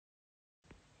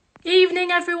Evening,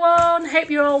 everyone.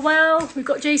 Hope you're all well. We've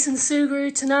got Jason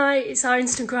Sugrue tonight. It's our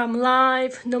Instagram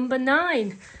Live number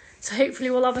 9. So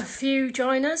hopefully we'll have a few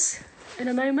join us in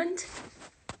a moment.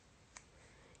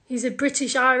 He's a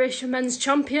British Irish men's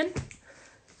champion.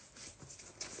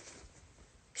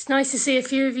 It's nice to see a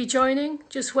few of you joining.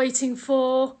 Just waiting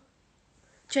for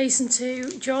Jason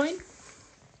to join.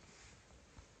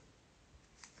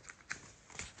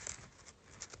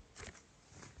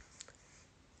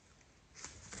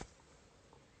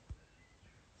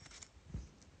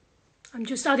 I'm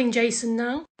just adding Jason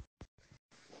now.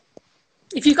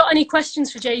 If you've got any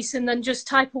questions for Jason, then just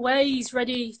type away. He's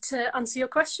ready to answer your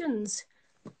questions.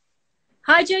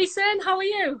 Hi, Jason. How are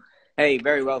you? Hey,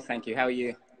 very well, thank you. How are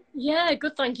you? Yeah,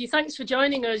 good, thank you. Thanks for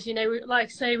joining us. You know, like I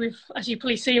say, as you've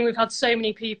probably seen, we've had so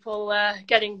many people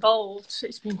get involved.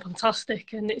 It's been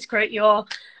fantastic, and it's great you're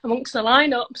amongst the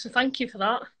lineup. So thank you for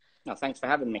that. No, thanks for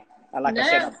having me. Like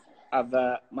I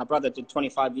said, my brother did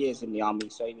 25 years in the army,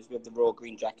 so he was with the Royal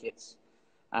Green Jackets,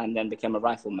 and then became a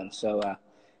rifleman. So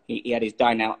he had his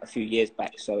dine out a few years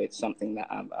back. So it's something that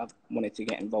I've wanted to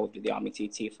get involved with the Army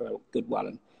TT for a good while,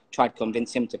 and tried to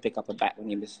convince him to pick up a bat when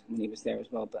he was there as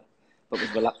well, but was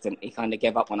reluctant. He kind of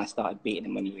gave up when I started beating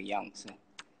him when he was young. So.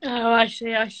 Oh, I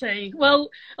see. Well,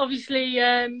 obviously,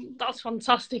 that's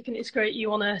fantastic, and it's great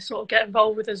you want to sort of get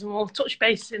involved with us, and we'll touch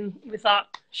base with that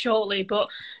shortly. But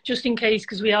just in case,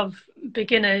 because we have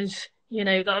beginners, you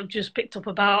know, that have just picked up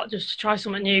about just to try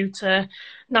something new to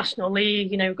National League.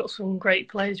 You know, we've got some great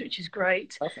players, which is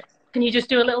great. Perfect. Can you just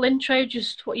do a little intro,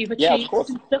 just what you've achieved? Yeah, of course.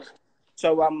 And stuff?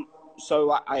 So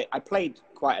I played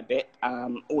quite a bit.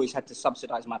 Always had to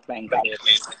subsidise my playing career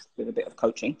with a bit of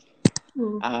coaching.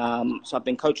 So I've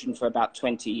been coaching for about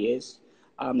 20 years.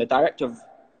 I'm the director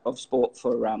of sport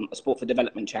for a sport for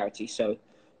development charity. So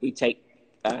we take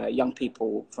young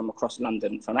people from across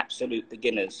London, from absolute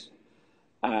beginners,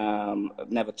 have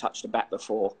never touched a bat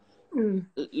before,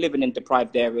 living in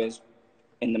deprived areas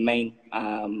in the main,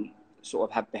 sort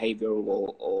of have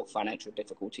behavioural or financial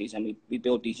difficulties. And we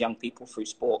build these young people through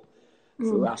sport,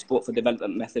 through our sport for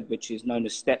development method, which is known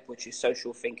as STEP, which is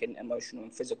social thinking, emotional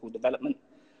and physical development.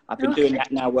 I've been doing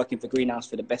that now, working for Greenhouse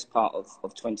for the best part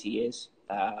of 20 years.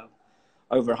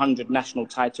 Over 100 national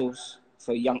titles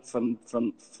for young, from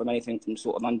anything from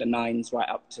sort of under 9s right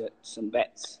up to some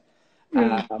vets.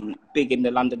 Big in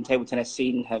the London table tennis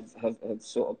scene, have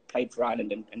sort of played for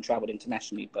Ireland and travelled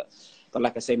internationally. But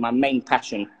like I say, my main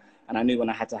passion, and I knew when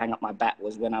I had to hang up my bat,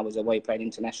 was when I was away playing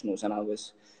internationals and I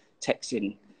was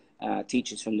texting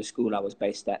teachers from the school I was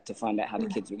based at to find out how the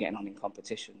kids were getting on in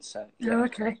competitions. So yeah. Oh,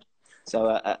 okay.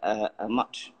 So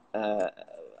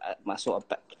my sort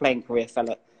of playing career fell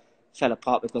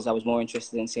apart because I was more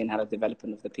interested in seeing how the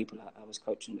development of the people I was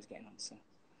coaching was getting on. So.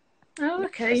 Oh,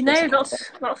 okay. No,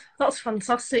 that's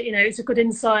fantastic. You know, it's a good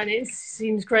insight. And it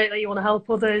seems great that you want to help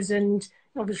others, and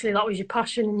obviously that was your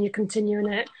passion, and you're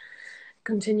continuing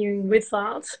with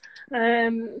that.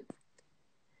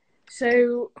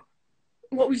 So,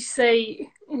 what would you say?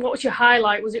 What was your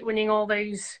highlight? Was it winning all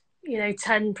those,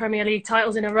 10 Premier League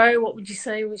titles in a row? What would you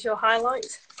say was your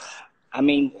highlight? I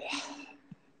mean,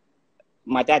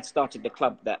 my dad started the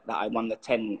club that I won the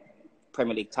 10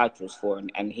 Premier League titles for,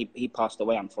 and he passed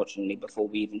away, unfortunately, before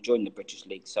we even joined the British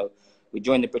League. So we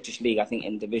joined the British League, I think,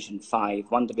 in Division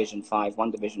 5, one Division 5, one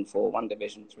Division 4, one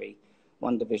Division 3,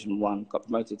 one Division 1, got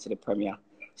promoted to the Premier,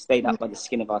 stayed up by the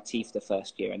skin of our teeth the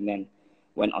first year, and then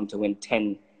went on to win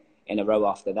 10 in a row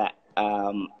after that.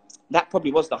 That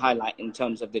probably was the highlight in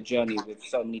terms of the journey with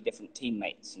so many different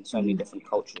teammates and so many different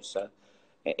cultures. So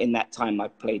in that time, I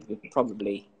played with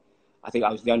I think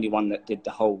I was the only one that did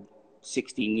the whole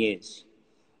 16 years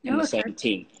in the same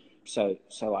team. So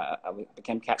I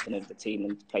became captain of the team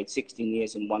and played 16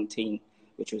 years in one team,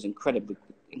 which was incredible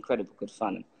good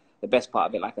fun. And the best part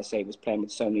of it, like I say, was playing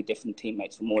with so many different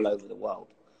teammates from all over the world.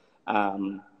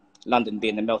 London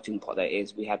being the melting pot that it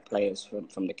is, we had players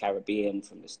from the Caribbean,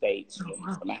 from the States,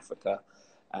 from Africa.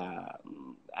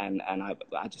 And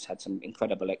I just had some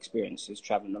incredible experiences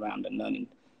traveling around and learning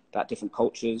about different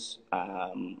cultures,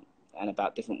 and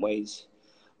about different ways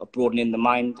of broadening the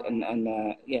mind.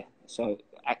 And so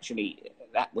actually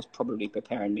that was probably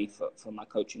preparing me for my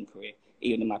coaching career.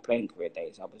 Even in my playing career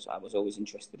days, I was always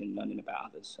interested in learning about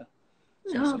others. So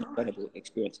it's an incredible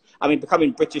experience. I mean,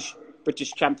 becoming British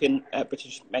champion,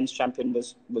 British men's champion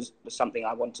was something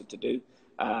I wanted to do.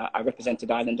 I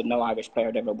represented Ireland, and no Irish player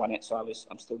had ever won it. So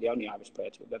I'm still the only Irish player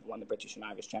to have ever won the British and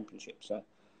Irish Championship.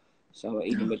 So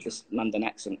even with this London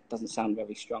accent, it doesn't sound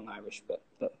very strong Irish, but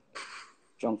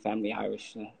strong family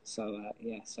Irish. So.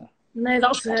 No,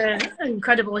 that's an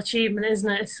incredible achievement, isn't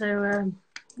it? So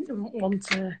one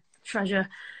to treasure.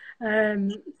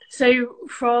 So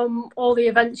from all the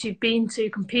events you've been to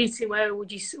competing,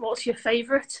 what's your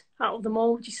favourite out of them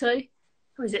all, would you say?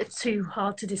 Or is it too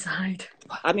hard to decide?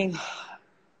 I mean,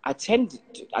 I've tended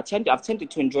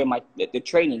to enjoy the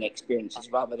training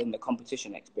experiences rather than the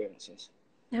competition experiences.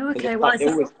 Oh, okay, Like why is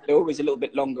that? they're always a little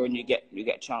bit longer, and you get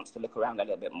a chance to look around a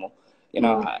little bit more.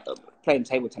 Playing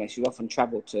table tennis, you often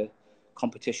travel to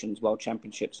competitions, world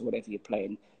championships, or whatever you're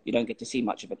playing. You don't get to see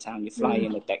much of a town. You fly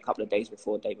in a couple of days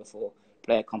before, day before,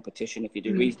 play a competition. If you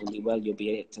do reasonably well, you'll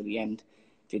be here till the end.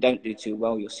 If you don't do too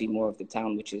well, you'll see more of the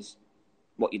town, which is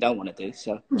what you don't want to do.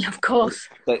 So, Of course.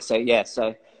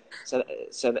 So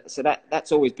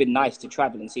that's always been nice to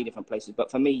travel and see different places.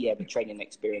 But for me, yeah, the training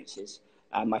experiences.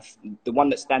 The one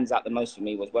that stands out the most for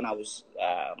me was when I was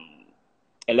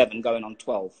 11, going on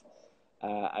 12.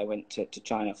 I went to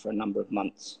China for a number of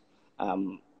months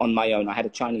on my own. I had a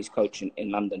Chinese coach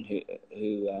in London who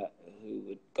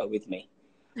would go with me.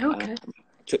 Okay.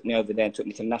 Took me over there, took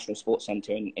me to the National Sports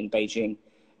Centre in Beijing,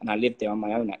 and I lived there on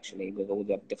my own actually with all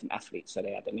the different athletes. So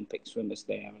they had Olympic swimmers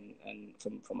there and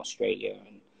from Australia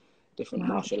and different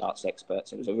martial arts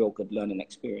experts. It was a real good learning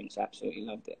experience. I absolutely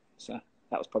loved it. So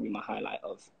that was probably my highlight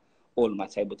of all of my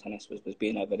table tennis was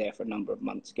being over there for a number of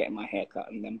months, getting my hair cut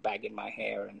and then bagging my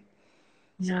hair and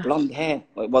blonde hair.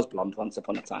 Well, it was blonde once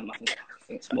upon a time. I think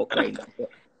it's more grey now, but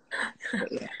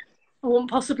yeah. I won't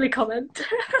possibly comment.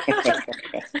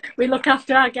 We look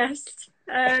after our guests.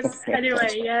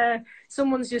 Anyway,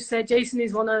 someone's just said Jason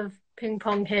is one of ping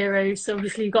pong heroes. So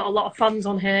obviously you've got a lot of fans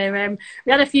on here.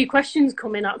 We had a few questions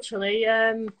come in actually.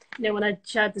 When I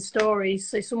shared the stories.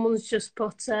 So someone's just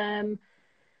put.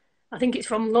 I think it's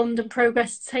from London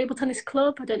Progress Table Tennis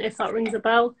Club. I don't know if that rings a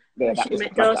bell. Yeah, I assume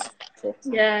it does.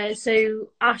 Yeah, so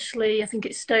Ashley, I think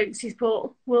it's Stokes, he's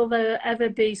put, will there ever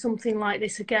be something like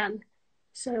this again?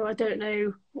 So I don't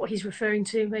know what he's referring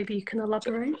to. Maybe you can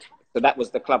elaborate. So that was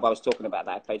the club I was talking about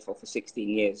that I played for 16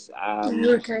 years.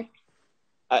 Okay.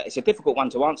 It's a difficult one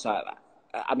to answer.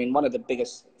 I mean, one of the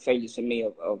biggest failures for me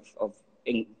of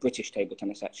in British table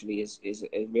tennis actually is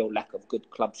a real lack of good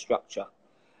club structure.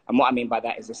 And what I mean by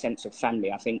that is a sense of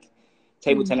family. I think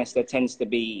table tennis, there tends to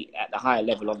be, at the higher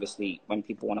level, obviously, when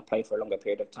people want to play for a longer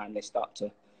period of time, they start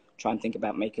to try and think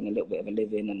about making a little bit of a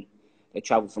living, and they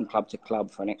travel from club to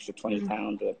club for an extra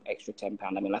 £20 or extra £10.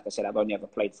 I mean, like I said, I've only ever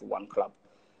played for one club.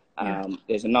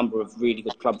 There's a number of really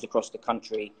good clubs across the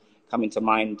country coming to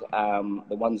mind.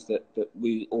 The ones that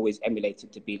we always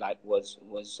emulated to be like was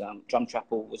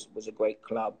Drumchapel was a great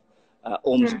club.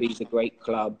 Ormsby's a great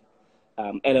club.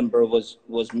 Edinburgh was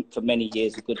for many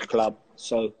years a good club.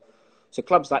 So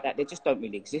clubs like that, they just don't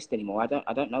really exist anymore.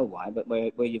 I don't know why, but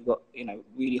where you've got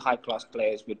really high class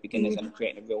players with beginners and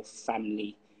creating a real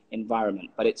family environment.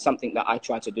 But it's something that I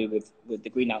try to do with the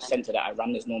Greenhouse Centre that I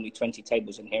run. There's normally 20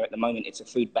 tables in here at the moment. It's a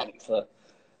food bank for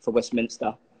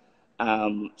Westminster.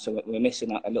 So we're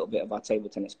missing a little bit of our table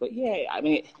tennis. But yeah, I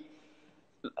mean,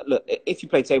 look, if you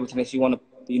play table tennis,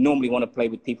 you normally want to play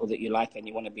with people that you like, and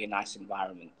you want to be a nice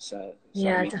environment. So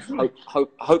yeah, I mean, definitely.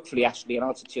 Hopefully, Ashley, in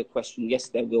answer to your question, yes,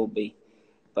 there will be,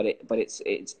 but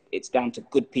it's down to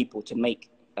good people to make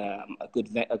a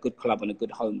good club and a good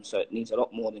home. So it needs a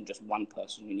lot more than just one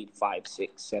person. You need 5,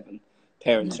 6, 7.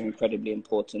 Parents are incredibly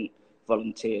important.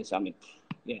 Volunteers. I mean,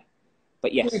 yeah.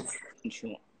 But yes, in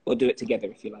short, we'll do it together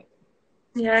if you like.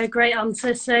 Yeah, great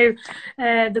answer. So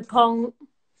the Pong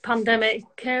pandemic,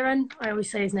 Kieran, I always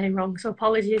say his name wrong, so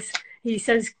apologies. He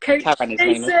says, Coach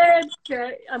Jason.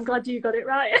 I'm glad you got it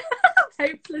right.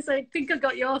 Hopefully, so I think I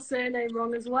got your surname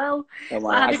wrong as well.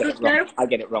 I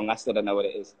get it wrong. I still don't know what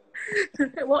it is.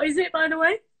 What is it, by the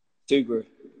way? Sugrue.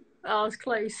 Oh, it's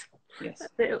close. Yes.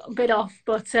 A bit off,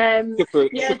 but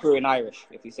Sugrue in Irish.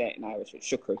 If you say it in Irish, it's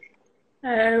Sugrue.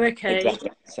 Oh, okay.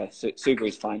 Exactly. So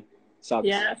Sugrue's fine. Subs.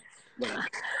 Yeah.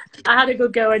 I had a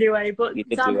good go anyway, but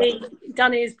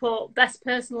Danny has put best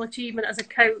personal achievement as a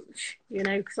coach,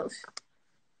 because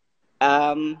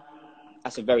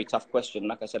that's a very tough question.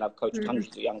 Like I said, I've coached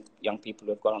hundreds of young people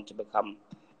who have gone on to become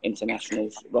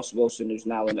internationals. Ross Wilson, who's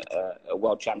now a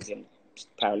world champion,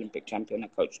 Paralympic champion, I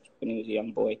coached when he was a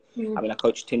young boy. I mean, I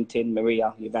coached Tintin,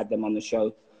 Maria, you've had them on the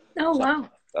show. Oh, so wow.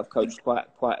 I've coached quite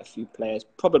a few players.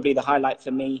 Probably the highlight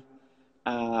for me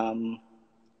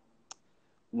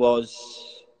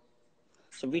was,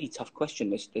 it's a really tough question.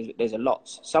 There's a lot.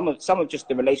 Some of just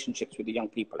the relationships with the young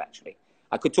people, actually.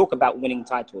 I could talk about winning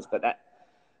titles, but that,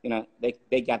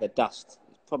 they gather dust.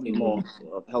 It's probably more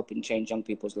of helping change young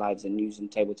people's lives and using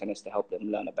table tennis to help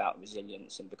them learn about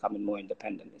resilience and becoming more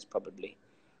independent is probably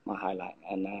my highlight.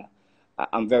 And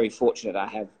I'm very fortunate that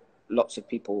I have lots of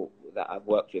people that I've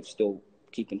worked with still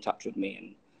keep in touch with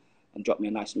me and drop me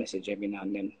a nice message every now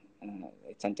and then.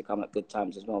 they tend to come at good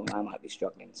times as well when I might be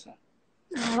struggling. So.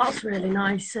 Oh, that's really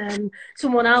nice.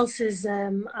 Someone else has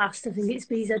asked, I think it's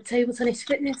BZ Table Tennis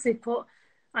Fitness, they put,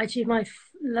 I achieved my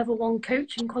level 1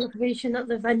 coaching qualification at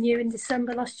the venue in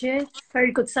December last year.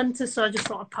 Very good centre, so I just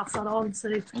thought I'd pass that on. So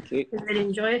I really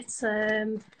enjoy it.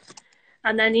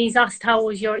 And then he's asked, how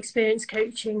was your experience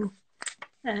coaching?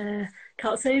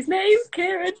 Can't say his name,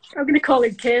 Kieran. I'm going to call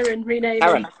him Kieran, rename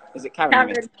Karen. him. Is it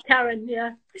Karen? Karen,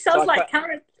 yeah. He sounds like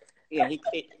Karen. Yeah,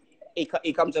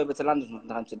 he comes over to London from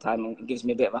time to time and gives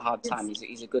me a bit of a hard time.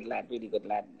 He's a good lad, really good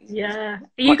lad. He's Are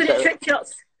you good at trick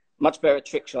shots? Much better at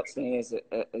trick shots than he is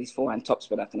at his forehand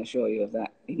topspin, I can assure you of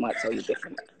that. He might tell you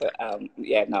different. But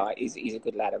yeah, no, he's a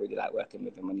good lad. I really like working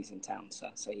with him when he's in town.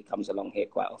 So he comes along here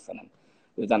quite often. And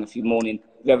we've done a few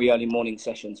very early morning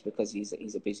sessions because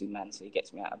he's a busy man. So he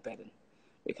gets me out of bed and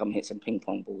we come hit some ping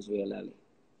pong balls real early.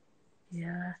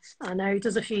 Yeah, I know he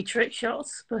does a few trick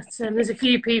shots, but there's a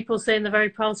few people saying they're very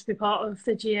proud to be part of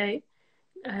the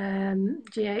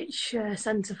GH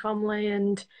Centre family,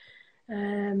 and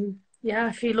yeah,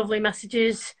 a few lovely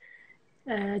messages.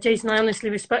 Jason, I honestly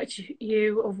respect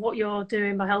you of what you're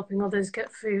doing by helping others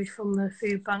get food from the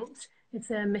food banks if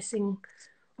they're missing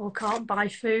or can't buy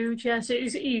food. Yeah, so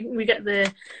we get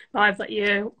the vibe that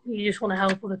you just want to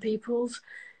help other people.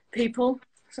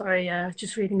 Sorry,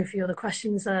 just reading a few other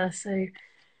questions there. So,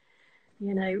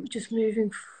 just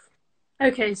moving.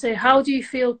 Okay, so how do you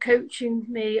feel coaching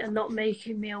me and not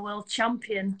making me a world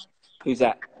champion? Who's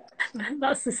that?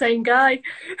 That's the same guy.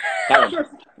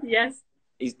 Yes.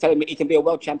 He's telling me he can be a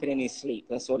world champion in his sleep.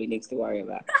 That's all he needs to worry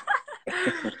about.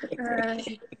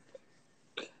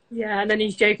 Yeah, and then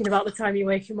he's joking about the time you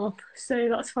wake him up. So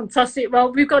that's fantastic.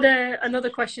 Well, we've got another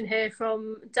question here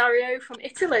from Dario from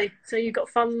Italy. So you've got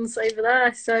fans over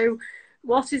there. So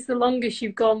what is the longest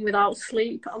you've gone without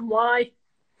sleep and why?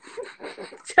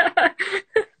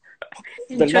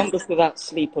 The longest without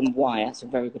sleep and why? That's a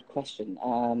very good question.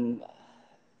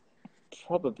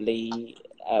 Probably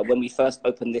when we first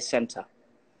opened this centre.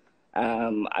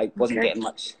 I wasn't getting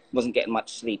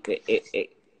much sleep.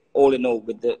 It all in all,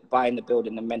 with buying the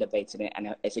building and renovating it,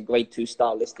 and it's a grade 2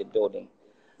 star listed building.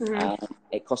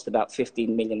 It cost about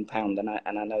 £15 million,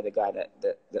 and I know the guy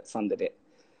that funded it.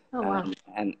 Oh, wow.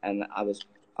 And I was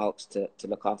asked to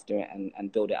look after it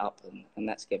and build it up, and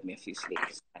that's given me a few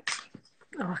sleeps.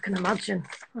 Oh, I can imagine.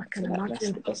 That's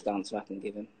the best answer I can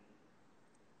give him.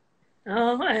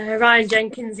 Oh, Ryan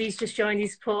Jenkins, he's just joined.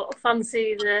 He's put,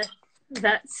 fancy the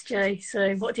vets, Jay.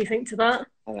 So what do you think to that?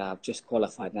 I've just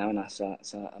qualified now, and so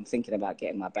I'm thinking about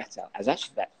getting my bet out.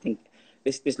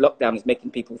 This lockdown is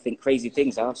making people think crazy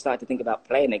things. I've started to think about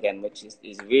playing again, which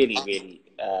is really, really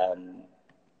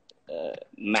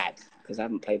mad because I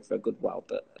haven't played for a good while.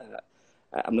 But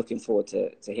I'm looking forward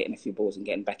to hitting a few balls and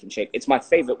getting back in shape. It's my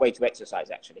favourite way to exercise,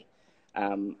 actually.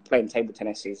 Playing table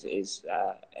tennis is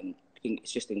and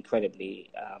it's just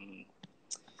incredibly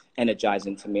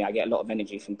energizing for me. I get a lot of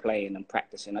energy from playing and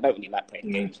practicing. I don't really like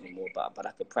playing games anymore, but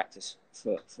I could practice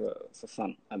for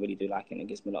fun. I really do like it, and it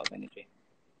gives me a lot of energy.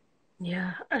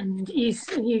 Yeah, and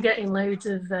you're getting loads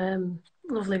of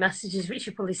lovely messages, which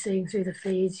you're probably seeing through the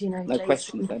feeds, No Jason.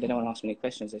 questions, though. They don't want to ask me any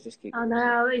questions. They just keep... I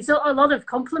know. It's a lot of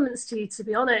compliments to you, to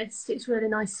be honest. It's really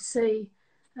nice to see.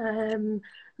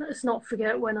 Let's not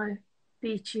forget when I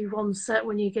beat you one set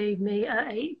when you gave me an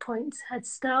 8 points head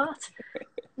start.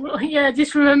 Well, yeah,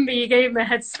 just remember you gave me a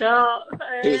head start.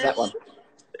 Who's that one?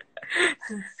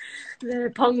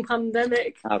 The Pong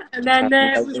pandemic. Oh, and then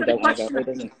he don't want to go away,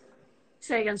 does he?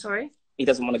 Say again, sorry. He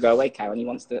doesn't want to go away, Karen. He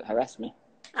wants to harass me.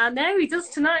 I know, he does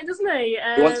tonight, doesn't he?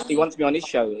 He wants me on his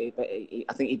show, but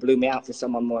I think he blew me out for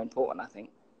someone more important, I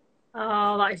think.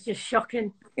 Oh, that is just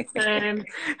shocking. The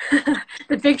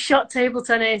big shot table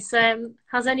tennis.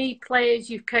 Has any players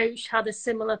you've coached had a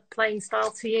similar playing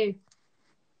style to you?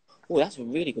 Oh, that's a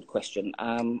really good question.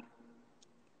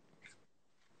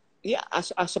 Yeah,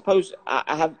 I suppose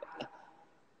I have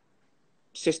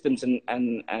systems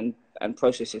and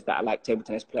processes that I like table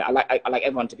tennis play. I like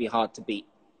everyone to be hard to beat.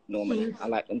 Normally, I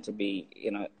like them to be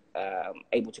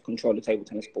able to control the table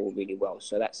tennis ball really well.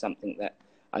 So that's something that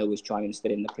I always try and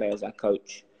instill in the players I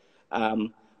coach.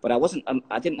 But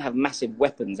I didn't have massive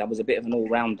weapons. I was a bit of an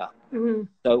all-rounder.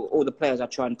 So all the players I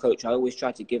try and coach, I always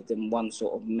try to give them one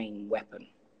sort of main weapon.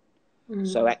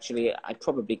 So actually, I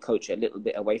probably coach a little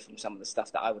bit away from some of the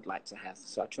stuff that I would like to have.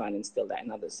 So I try and instill that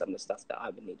in others, some of the stuff that I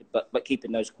would need. But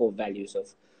keeping those core values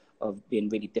of being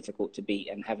really difficult to beat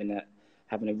and having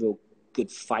a real good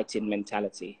fighting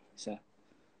mentality. So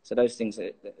those things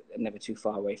are never too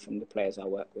far away from the players I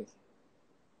work with.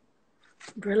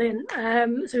 Brilliant.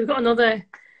 So we've got another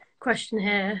question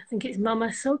here. I think it's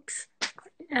Mama Suggs.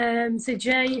 So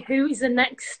Jay, who is the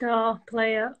next star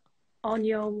player on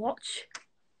your watch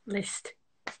list?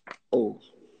 Oh,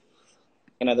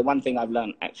 the one thing I've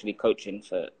learned actually coaching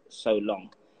for so long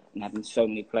and having so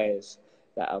many players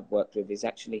that I've worked with is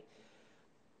actually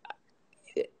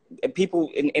people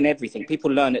in everything.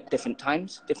 People learn at different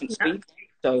times, different Yeah. speeds.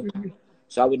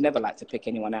 So I would never like to pick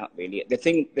anyone out, really. The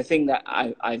thing that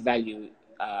I value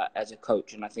as a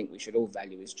coach, and I think we should all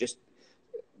value, is just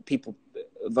people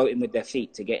voting with their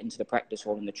feet to get into the practice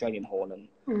hall and the training hall, and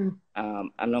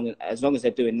as long as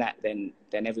they're doing that, then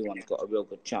everyone's got a real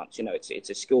good chance. It's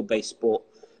a skill-based sport.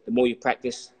 The more you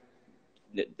practice,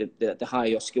 the higher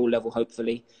your skill level,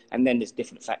 hopefully, and then there's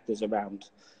different factors around,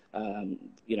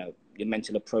 your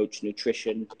mental approach,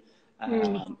 nutrition,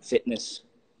 fitness.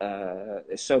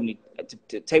 There's so many.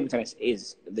 Table tennis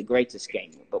is the greatest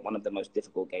game, but one of the most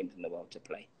difficult games in the world to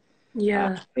play.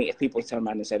 Yeah. I think if people turn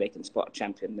around and say they can spot a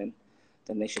champion,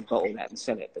 then they should bottle that and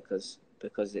sell it because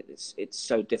it's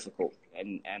so difficult,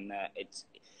 and it's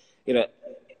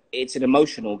it's an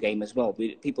emotional game as well.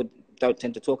 People don't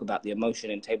tend to talk about the emotion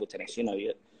in table tennis.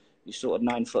 You're sort of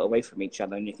 9 foot away from each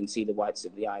other, and you can see the whites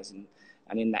of the eyes, and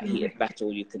in that heated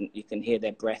battle, you can hear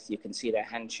their breath, you can see their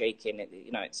hand shaking.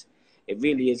 It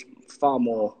really is far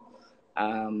more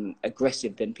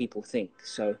aggressive than people think.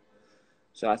 So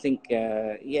I think,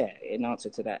 in answer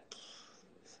to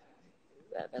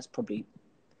that's probably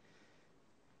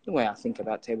the way I think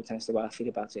about table tennis. The way I feel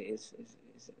about it is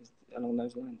along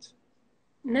those lines.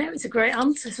 No, it's a great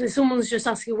answer. So someone's just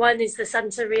asking, when is the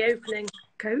centre reopening,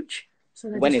 Coach? So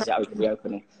when is it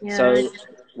reopening? Yeah. So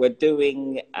we're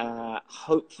doing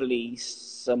hopefully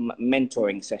some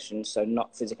mentoring sessions, so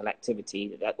not physical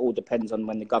activity. That all depends on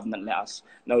when the government let us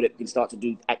know that we can start to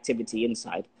do activity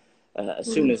inside. As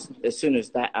soon as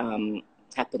that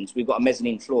happens, we've got a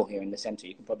mezzanine floor here in the centre.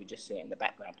 You can probably just see it in the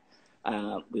background.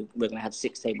 We're going to have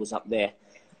 6 tables up there.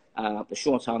 The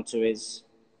short answer is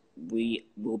we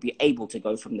will be able to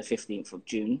go from the 15th of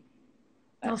June.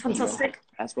 That's fantastic.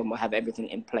 That's when we'll have everything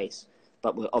in place.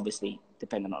 But we're obviously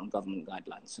dependent on government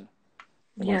guidelines. So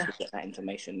once we get that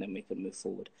information, then we can move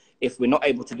forward. If we're not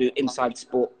able to do inside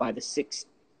sport by the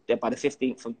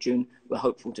 15th of June, we're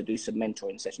hopeful to do some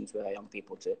mentoring sessions with our young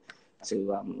people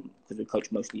because we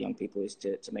coach mostly young people, is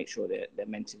to make sure they're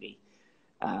mentally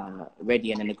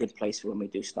ready and in a good place for when we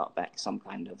do start back some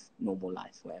kind of normal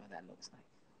life, whatever that looks like.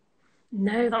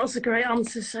 No, that was a great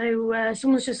answer. So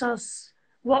someone's just asked,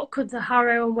 what could the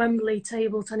Harrow and Wembley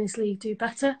Table Tennis League do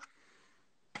better?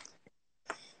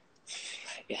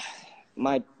 Yeah,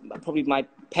 probably my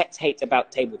pet hate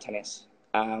about table tennis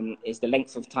is the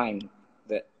length of time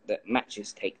that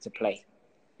matches take to play.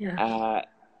 Yeah.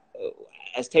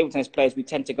 As table tennis players, we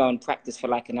tend to go and practice for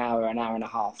like an hour and a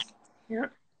half. Yeah.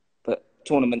 But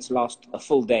tournaments last a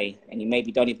full day, and you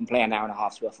maybe don't even play an hour and a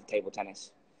half's worth of table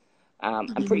tennis.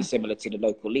 And pretty similar to the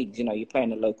local leagues. You play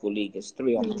in a local league as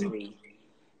 3-on-3.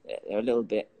 They're a little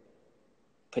bit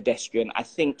pedestrian. I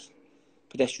think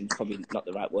pedestrian is probably not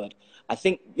the right word. I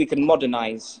think we can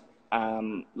modernise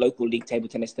local league table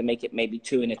tennis to make it maybe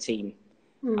 2 in a team,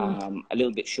 a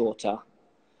little bit shorter,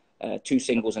 2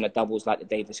 singles and a doubles like the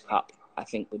Davis Cup. I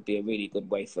think would be a really good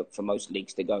way for most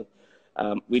leagues to go.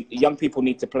 Young people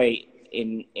need to play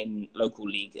in local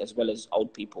league as well as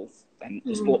old people, and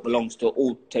the sport belongs to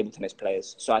all table tennis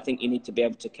players. So I think you need to be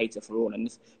able to cater for all. And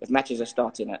if matches are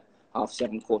starting at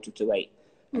 7:30,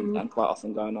 8:15, and quite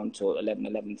often going on till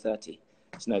 11:30,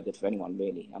 it's no good for anyone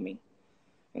really. I mean,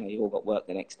 you all got work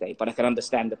the next day. But I can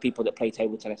understand the people that play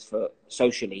table tennis for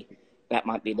socially, that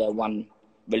might be their one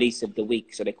release of the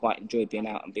week, so they quite enjoy being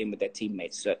out and being with their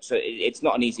teammates. So it's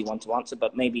not an easy one to answer,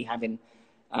 but maybe having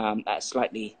a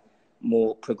slightly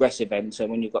more progressive end, so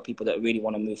when you've got people that really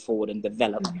want to move forward and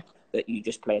develop, that you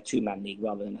just play a 2-man league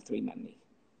rather than a 3-man league.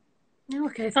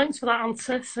 Okay, thanks for that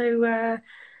answer. So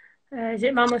is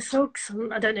it Mama Suggs?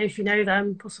 I don't know if you know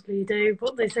them, possibly you do,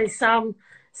 but they say Sam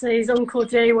says, Uncle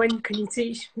Jay, when can you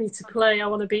teach me to play? I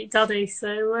want to beat Daddy.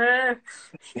 So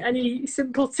any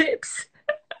simple tips?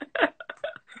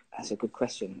 That's a good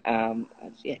question.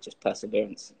 Just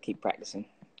perseverance. Keep practicing.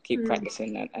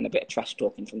 Practicing, and a bit of trash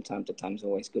talking from time to time is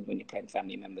always good when you're playing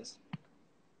family members.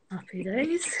 Happy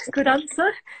days. Good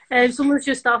answer. Someone's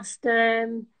just asked,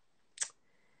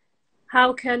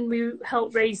 how can we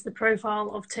help raise the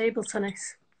profile of table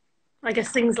tennis? I guess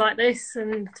things like this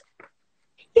and...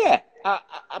 Yeah,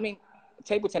 I mean,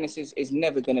 table tennis is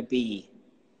never going to be...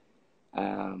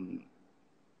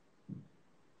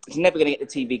 it's never going to get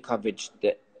the TV coverage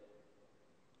that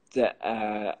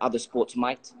other sports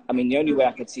might. I mean, the only way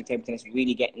I could see table tennis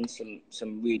really getting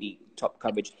some really top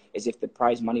coverage is if the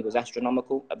prize money was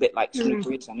astronomical, a bit like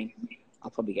Sugrue. I mean,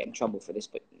 I'll probably get in trouble for this,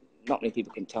 but not many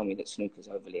people can tell me that snooker's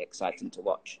overly exciting to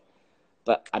watch.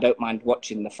 But I don't mind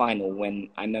watching the final when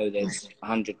I know there's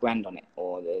 100 grand on it,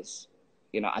 or there's,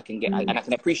 you know, I can get, and I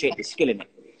can appreciate the skill in it.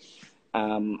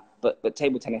 But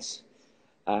table tennis,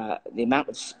 the amount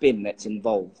of spin that's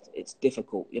involved, it's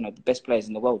difficult. You know, the best players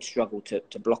in the world struggle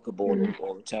to block a ball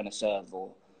or return a serve,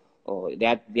 or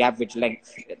the average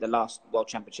length at the last World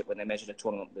Championship when they measured a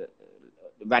tournament, the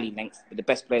rally length for the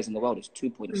best players in the world is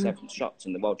 2.7 shots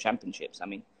in the World Championships. I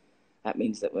mean, that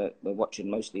means that we're watching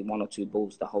mostly one or two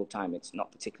balls the whole time. It's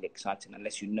not particularly exciting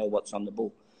unless you know what's on the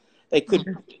ball. They could,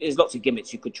 there's lots of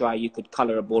gimmicks you could try. You could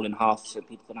colour a ball in half so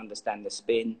people can understand the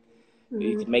spin.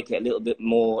 You could make it a little bit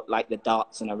more like the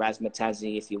darts and a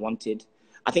razzmatazzy if you wanted.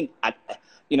 I think,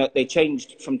 you know, they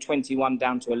changed from 21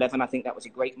 down to 11. I think that was a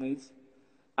great move.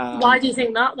 Why do you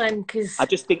think that then? Because I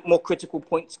just think more critical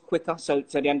points quicker, so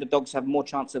the underdogs have more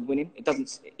chance of winning. It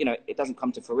doesn't, you know, it doesn't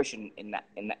come to fruition in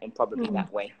probably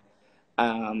that way.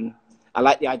 I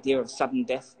like the idea of sudden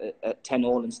death at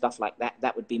 10-all and stuff like that.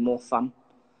 That would be more fun.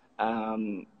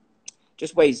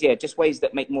 Just ways that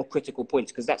make more critical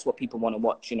points, because that's what people want to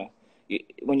watch. You know,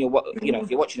 when you're, you know, if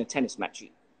you're watching a tennis match,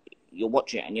 you'll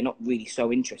watch it and you're not really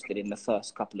so interested in the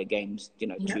first couple of games. You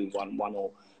know, 2-1,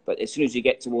 1-all. But as soon as you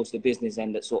get towards the business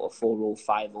end at sort of 4-all,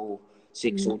 5-all,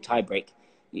 6-all tiebreak,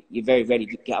 you very rarely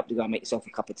get up to go and make yourself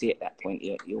a cup of tea at that point.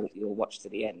 You'll watch to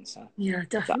the end. So yeah,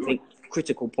 definitely. So I think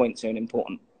critical points are an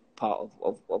important part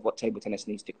of what table tennis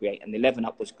needs to create. And the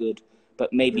 11-up was good,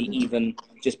 but maybe even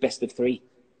just best of three.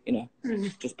 You know,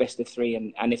 just best of three.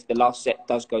 And if the last set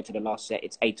does go to the last set,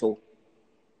 it's 8-all.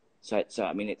 So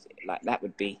I mean, it's like that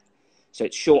would be. So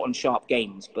it's short and sharp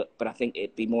games, but I think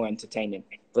it'd be more entertaining.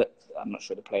 But I'm not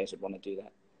sure the players would want to do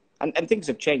that. And things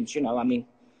have changed, you know. I mean,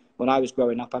 when I was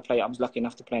growing up, I was lucky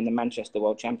enough to play in the Manchester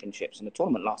World Championships, and the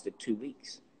tournament lasted 2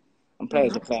 weeks. And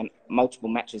players were playing multiple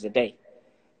matches a day.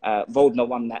 Voldner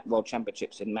won that World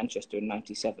Championships in Manchester in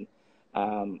 '97.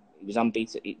 He was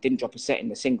unbeaten. He didn't drop a set in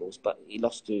the singles, but he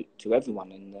lost to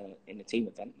everyone in the team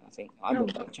event. I think I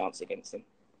wouldn't have a chance against him.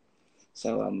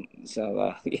 So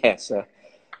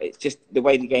it's just the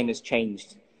way the game has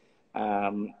changed.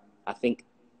 I think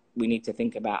we need to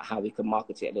think about how we can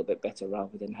market it a little bit better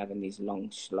rather than having these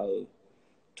long, slow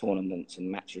tournaments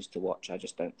and matches to watch. I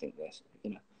just don't think there's,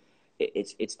 you know,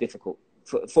 it's difficult.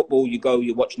 For football,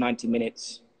 you watch 90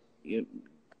 minutes. You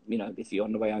know, if you're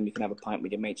on the way home, you can have a pint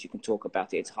with your mates. You can talk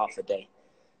about it. It's half a day.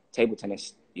 Table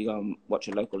tennis, you go and watch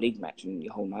a local league match and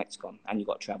your whole night's gone, and you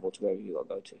got to travel to wherever you got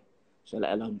to go to. So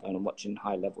let alone going and watching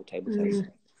high-level table tennis.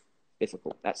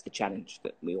 Difficult. That's the challenge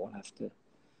that we all have to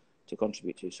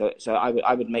contribute to. So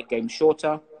I would make games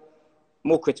shorter,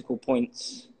 more critical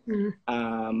points,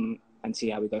 and see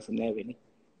how we go from there, really.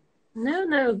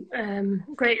 No,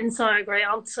 great insight, great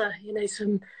answer. You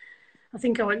know, I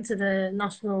think I went to the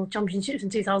National Championships in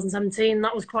 2017.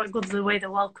 That was quite good, the way they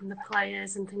welcomed the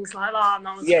players and things like that. And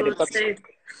that was good.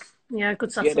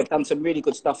 Good stuff. Yeah, they've done some really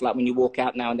good stuff. Like when you walk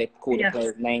out now and they call the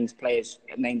players'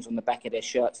 names on the back of their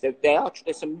shirts. There's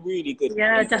some really good.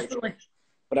 Yeah, definitely.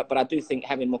 But I do think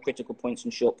having more critical points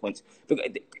and short points.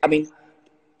 I mean,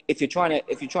 if you're trying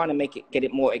to get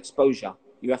it more exposure,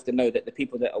 you have to know that the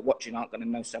people that are watching aren't going to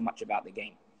know so much about the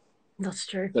game. That's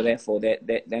true. So therefore,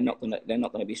 they're not going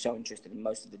to be so interested in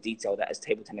most of the detail that as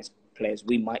table tennis players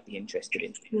we might be interested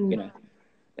in. You know,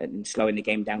 and slowing the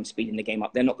game down, speeding the game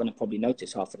up. They're not going to probably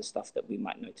notice half of the stuff that we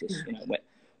might notice. You know,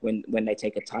 when they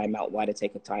take a timeout, why they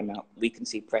take a timeout. We can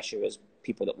see pressure as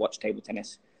people that watch table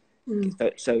tennis.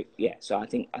 So I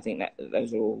think that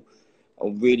those are all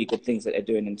really good things that they're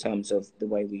doing in terms of the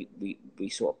way we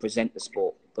sort of present the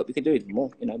sport. But we could do even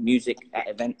more. You know, music at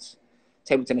events.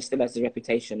 Table tennis still has the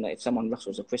reputation that if someone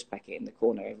rustles a crisp packet in the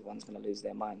corner, everyone's going to lose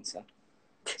their mind. So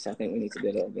I think we need to do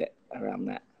a little bit around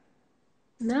that.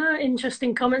 No,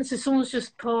 interesting comments. So someone's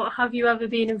just put, have you ever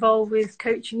been involved with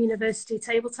coaching university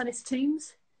table tennis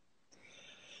teams?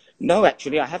 No,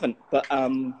 actually, I haven't. But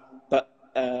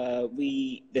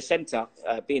the centre,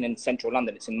 being in central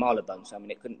London, it's in Marylebone. So I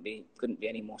mean, it couldn't be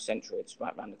any more central. It's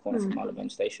right around the corner from Marylebone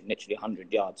Station, literally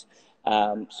 100 yards.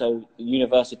 So the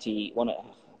university,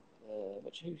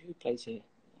 who plays here?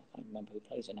 I can't remember who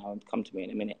plays here now. It'll come to me in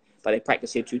a minute. But they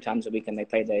practice here 2 times a week, and they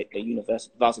play the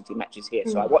university varsity matches here.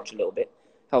 So I watch a little bit.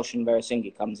 Helshin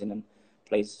Veresingi comes in and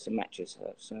plays some matches.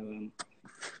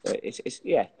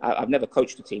 I've never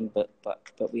coached a team, but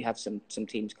we have some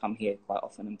teams come here quite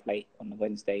often and play on the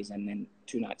Wednesdays, and then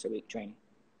 2 nights a week training.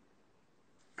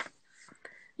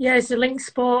 Yeah, it's a Link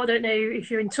Sport. I don't know if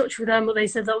you're in touch with them, but they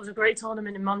said that was a great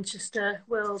tournament in Manchester.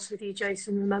 Wales with you,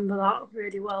 Jason, remember that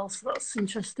really well. So that's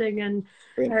interesting. And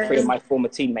 3 of my former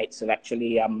teammates have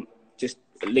actually just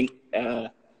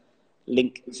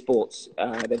Link Sports.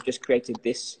 They've just created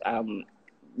this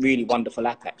really wonderful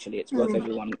app. Actually, it's worth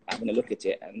everyone having a look at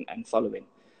it and following.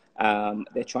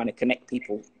 They're trying to connect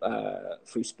people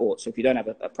through sports. So if you don't have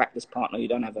a practice partner, you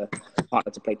don't have a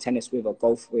partner to play tennis with or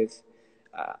golf with,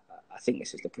 I think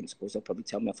this is the principles. They'll probably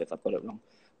tell me off if I've got it wrong.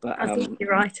 But I think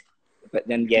you're right. But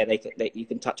then, yeah, you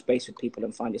can touch base with people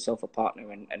and find yourself a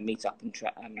partner and meet up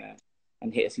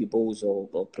and hit a few balls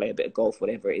or play a bit of golf,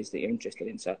 whatever it is that you're interested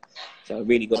in. So a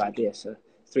really good idea. So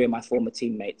 3 of my former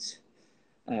teammates,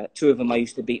 2 of them I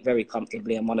used to beat very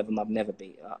comfortably, and 1 of them I've never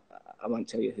beat. I won't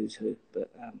tell you who's who, but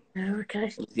okay.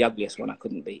 it was the ugliest one I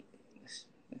couldn't beat.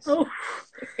 Oh.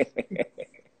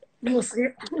 We'll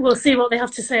see what they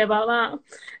have to say about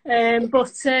that.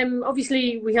 But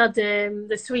obviously we had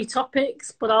the 3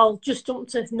 topics, but I'll just jump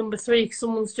to number 3 because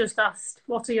someone's just asked,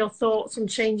 what are your thoughts on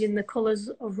changing the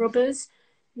colours of rubbers?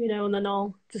 You know, and then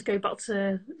I'll just go back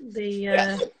to the...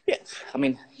 Yeah. I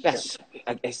mean,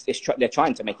 they're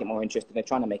trying to make it more interesting. They're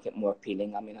trying to make it more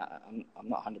appealing. I mean, I'm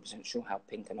not 100% sure how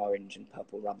pink and orange and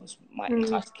purple rubbers might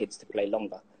entice kids to play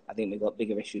longer. I think we've got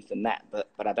bigger issues than that. But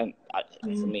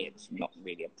for me, it's not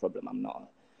really a problem.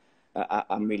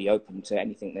 I'm really open to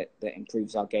anything that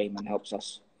improves our game and helps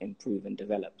us improve and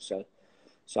develop. So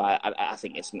I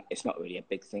think it's not really a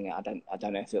big thing. I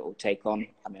don't know if it will take on.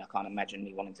 I mean, I can't imagine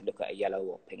me wanting to look at a yellow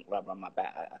or pink rubber on my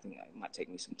bat. I think it might take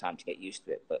me some time to get used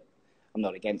to it, but I'm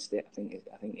not against it.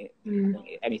 I think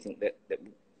anything that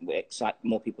will excite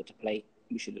more people to play,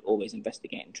 we should always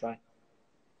investigate and try.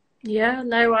 Yeah,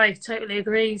 no, I totally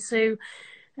agree. So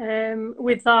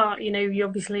with that, you know, you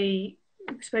obviously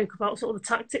spoke about sort of the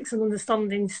tactics and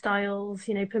understanding styles,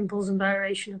 you know, pimples and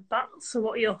variation of bats. So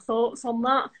what are your thoughts on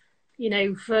that? You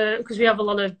know, because we have a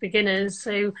lot of beginners,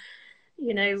 so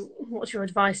you know, what's your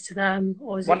advice to them?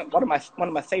 Or is one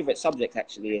of my favourite subjects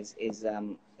actually is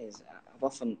I've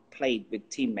often played with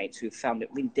teammates who found it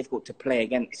really difficult to play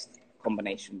against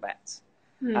combination bats.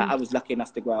 I was lucky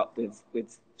enough to grow up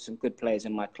with some good players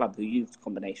in my club who used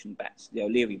combination bats. The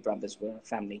O'Leary brothers were a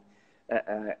family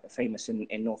famous in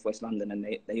northwest London, and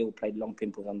they all played long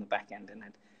pimples on the back end and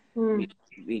had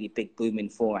really big booming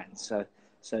forehands.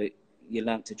 So you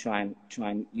learnt to try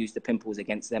and use the pimples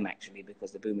against them actually,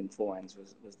 because the booming forehands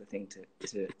was the thing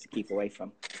to keep away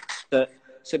from.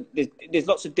 So there's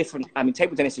lots of different. I mean,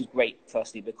 table tennis is great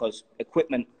firstly because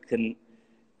equipment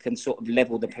can sort of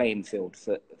level the playing field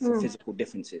for physical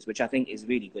differences, which I think is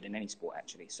really good in any sport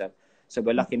actually. So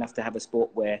we're lucky enough to have a sport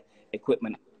where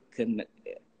equipment can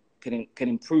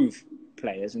improve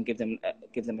players and give them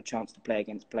a chance to play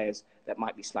against players that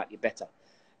might be slightly better.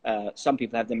 Some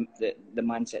people have the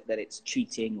mindset that it's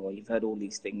cheating, or you've heard all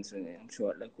these things, I'm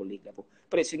sure at local league level,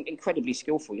 but it's incredibly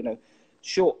skillful. You know,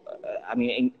 I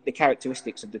mean, the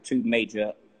characteristics of the 2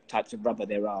 major types of rubber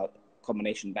there are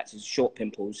combination bats is short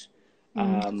pimples,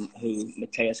 who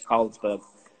Matthias Carlsberg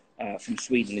from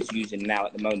Sweden is using now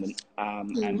at the moment,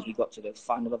 and he got to the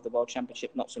final of the World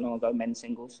Championship not so long ago, men's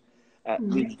singles.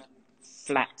 Really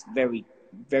flat, very,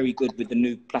 very good with the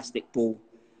new plastic ball.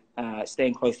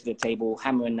 Staying close to the table,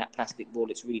 hammering that plastic ball,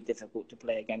 it's really difficult to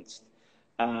play against.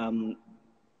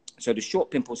 So the short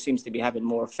pimple seems to be having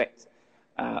more effect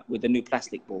with the new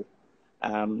plastic ball.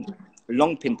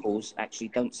 Long pimples actually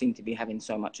don't seem to be having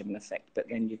so much of an effect. But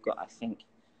then you've got, I think,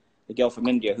 the girl from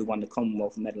India who won the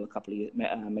Commonwealth medal a couple of years,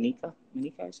 Manika,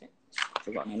 is it? I've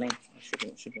forgotten her name. I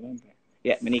should remember it.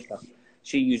 Yeah, Manika.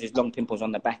 She uses long pimples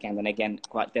on the backhand and again,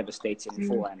 quite devastating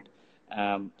forehand.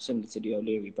 Similar to the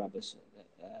O'Leary brothers.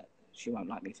 She won't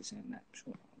like me for saying that.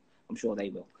 I'm sure they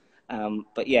will.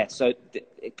 But yeah, so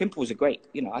pimples are great.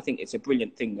 You know, I think it's a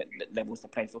brilliant thing that levels the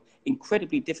playing field.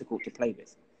 Incredibly difficult to play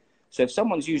with. So if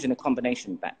someone's using a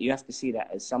combination bat, you have to see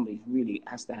that as somebody who really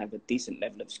has to have a decent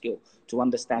level of skill to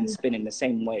understand spin in the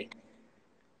same way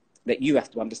that you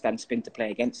have to understand spin to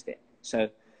play against it. So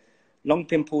long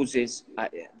pimples is,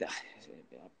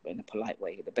 in a polite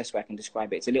way, the best way I can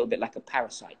describe it, it's a little bit like a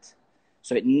parasite.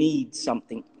 So it needs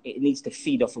something, it needs to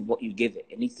feed off of what you give it.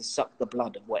 It needs to suck the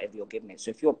blood of whatever you're giving it.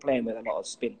 So if you're playing with a lot of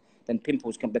spin, then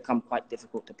pimples can become quite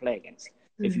difficult to play against.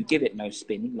 If you give it no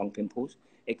spin, long pimples,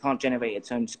 it can't generate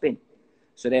its own spin.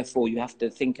 So therefore you have to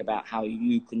think about how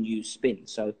you can use spin.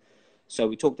 So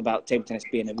we talked about table tennis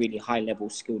being a really high level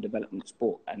skill development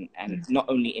sport, and not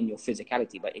only in your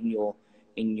physicality, but in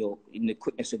the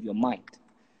quickness of your mind.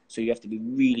 So you have to be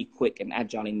really quick and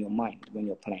agile in your mind when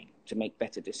you're playing to make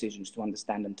better decisions, to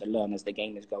understand and to learn as the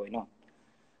game is going on.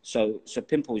 So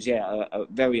pimples, are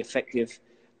very effective.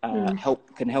 Can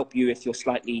help you if you're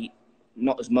slightly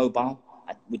not as mobile.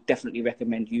 I would definitely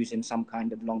recommend using some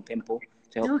kind of long pimple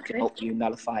to help you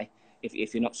nullify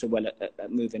if you're not so well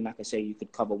at moving, like I say, you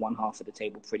could cover one half of the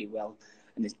table pretty well.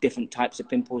 And there's different types of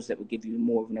pimples that will give you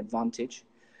more of an advantage.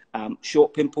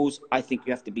 Short pimples, I think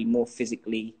you have to be more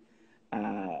physically.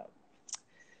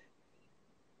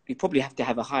 You probably have to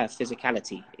have a higher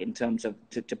physicality in terms of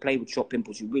to play with short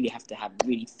pimples. You really have to have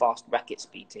really fast racket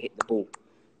speed to hit the ball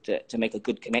to make a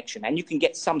good connection. And you can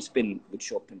get some spin with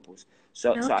short pimples.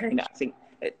 So Okay. I think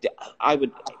I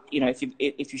would,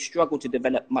 if you struggle to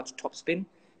develop much top spin,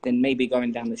 then maybe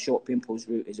going down the short pimples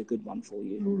route is a good one for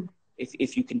you.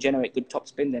 If you can generate good top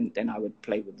spin, then I would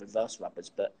play with reverse rubbers.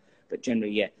 But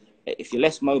generally, yeah, if you're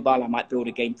less mobile, I might build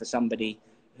a game for somebody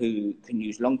who can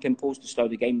use long pimples to slow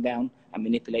the game down and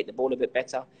manipulate the ball a bit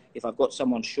better. If I've got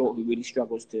someone short who really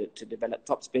struggles to develop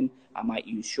topspin, I might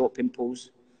use short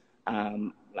pimples,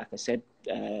 like I said,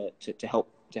 to help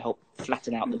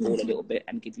flatten out the ball a little bit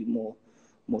and give you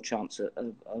more chance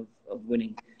of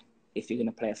winning if you're going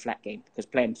to play a flat game. Because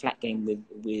playing flat game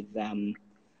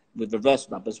with reverse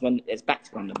rubbers, when there's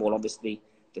backspin on the ball, obviously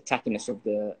the tackiness of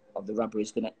the rubber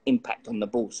is going to impact on the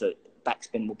ball, so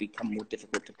backspin will become more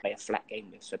difficult to play a flat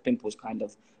game with. So pimples kind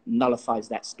of nullifies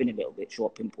that spin a little bit,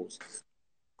 short pimples,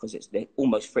 because they're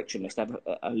almost frictionless. They have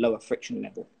a lower friction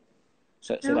level.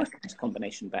 So that's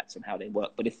combination bats and how they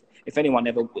work. But if anyone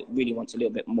ever really wants a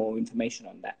little bit more information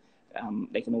on that,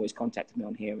 they can always contact me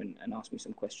on here and ask me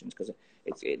some questions, because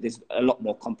there's a lot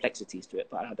more complexities to it.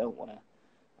 But I don't want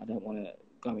to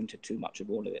go into too much of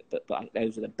all of it. But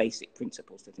those are the basic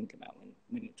principles to think about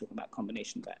when you're talking about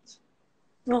combination bats.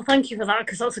 Well, thank you for that,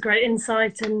 because that's a great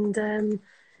insight. And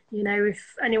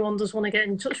if anyone does want to get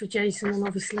in touch with Jason, then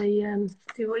obviously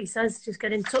do what he says. Just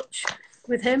get in touch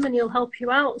with him, and he'll help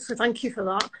you out. So thank you for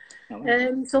that.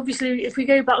 So obviously, if we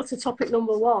go back to topic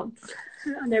number 1,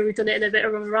 I know we've done it in a bit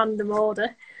of a random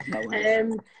order.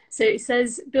 So it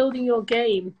says building your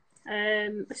game.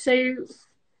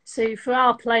 So for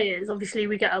our players, obviously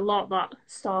we get a lot that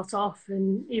start off,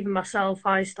 and even myself,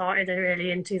 I started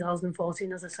early in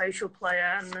 2014 as a social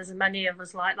player, and there's many of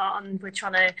us like that, and we're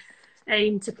trying to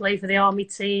aim to play for the army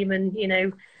team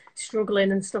and,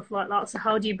 struggling and stuff like that. So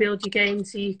how do you build your game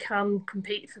so you can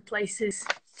compete for places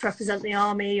to represent the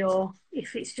army, or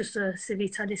if it's just a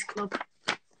civvy tennis club?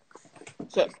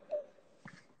 So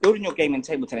building your game in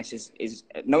table tennis is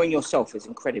knowing yourself is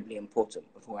incredibly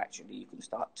important before actually you can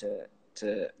start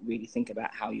to really think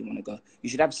about how you want to go. You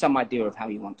should have some idea of how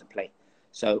you want to play.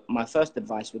 So my first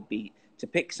advice would be to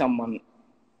pick someone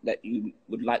that you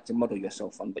would like to model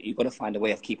yourself on, but you've got to find a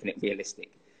way of keeping it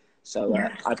realistic. So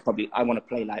I want to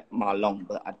play like Ma Long,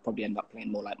 but I'd probably end up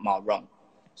playing more like Ma Rong.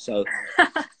 So,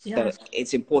 so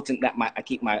it's important that I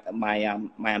keep my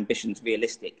ambitions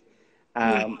realistic.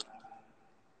 And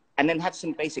then have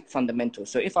some basic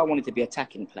fundamentals. So if I wanted to be an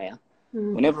attacking player,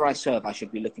 whenever I serve, I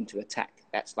should be looking to attack.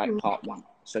 That's like part 1.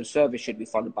 So service should be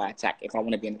followed by attack if I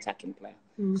want to be an attacking player.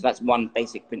 So that's one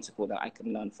basic principle that I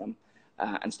can learn from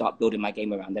and start building my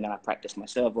game around. Then I practice my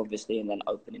serve, obviously, and then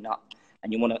opening up.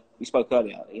 And we spoke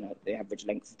earlier, the average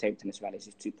length of table tennis rallies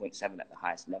is 2.7 at the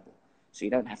highest level. So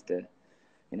you don't have to,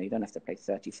 you don't have to play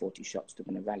 30, 40 shots to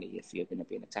win a rally if you're going to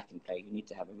be an attacking player. You need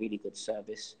to have a really good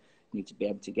service. You need to be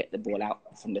able to get the ball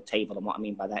out from the table. And what I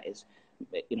mean by that is,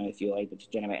 if you're able to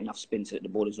generate enough spin so that the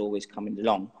ball is always coming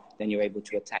long, then you're able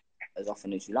to attack as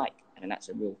often as you like. And that's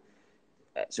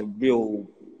a real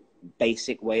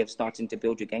basic way of starting to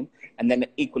build your game. And then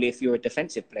equally, if you're a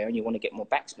defensive player and you want to get more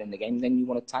backspin in the game, then you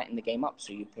want to tighten the game up.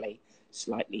 So you play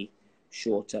slightly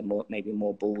shorter, maybe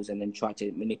more balls, and then try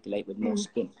to manipulate with more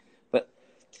spin. But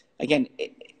again,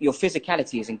 your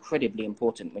physicality is incredibly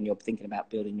important when you're thinking about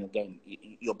building your game.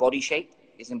 Your body shape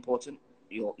is important,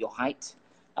 your height,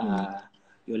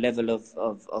 your level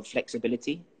of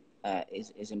flexibility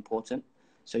is important.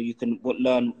 So you can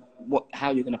learn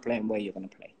how you're going to play and where you're going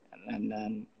to play.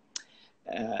 And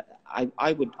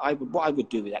what I would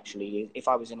do is actually, if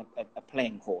I was in a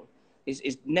playing hall,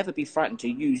 is never be frightened to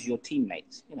use your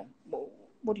teammates.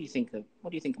 What do you think of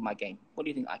my game? What do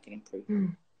you think I can improve?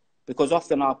 Because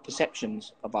often our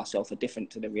perceptions of ourselves are different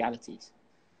to the realities.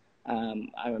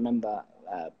 I remember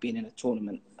being in a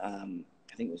tournament.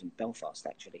 I think it was in Belfast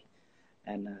actually,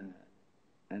 and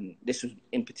this was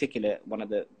in particular one of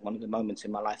the moments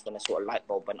in my life when a sort of light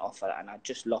bulb went off, and I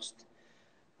just lost.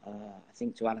 I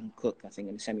think to Alan Cook, I think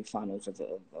in the semi-finals of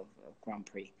Grand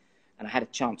Prix, and I had a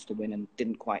chance to win and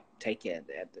didn't quite take it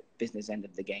at the business end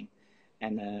of the game.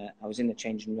 And I was in the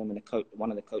changing room, and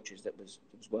one of the coaches that was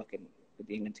working with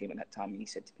the England team at that time, and he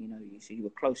said, you were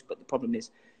close, but the problem is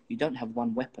you don't have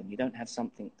one weapon. You don't have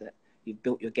something that you've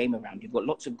built your game around. You've got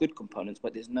lots of good components,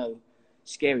 but there's no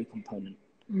scary component.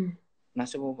 And I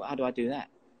said, well, how do I do that?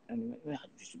 And he went, well,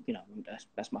 just, you know,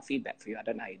 that's my feedback for you. I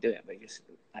don't know how you do it, but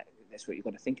that's what you've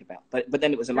got to think about. But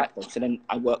then it was a light bulb. So then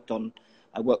I worked on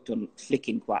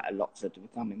flicking quite a lot, so to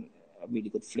becoming a really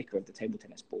good flicker of the table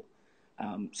tennis ball,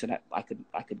 so that I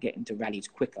could get into rallies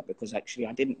quicker, because actually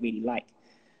I didn't really like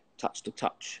touch to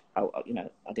touch. I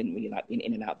didn't really like being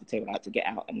in and out of the table. I had to get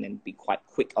out and then be quite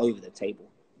quick over the table,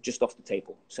 just off the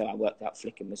table. So I worked out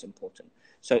flicking was important.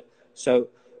 So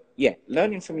yeah,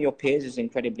 learning from your peers is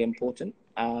incredibly important.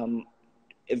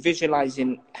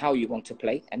 Visualizing how you want to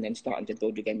play and then starting to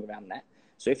build your game around that.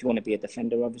 So if you want to be a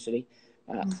defender, obviously,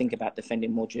 think about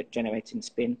defending more, generating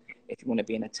spin. If you want to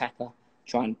be an attacker,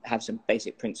 try and have some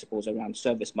basic principles around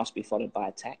service must be followed by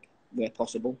attack where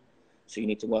possible. So you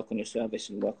need to work on your service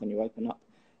and work on your open up.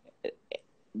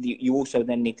 You also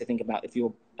then need to think about, if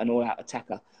you're an all-out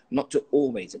attacker, not to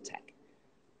always attack.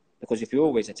 Because if you're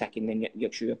always attacking, then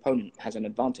your opponent has an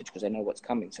advantage because they know what's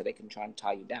coming, so they can try and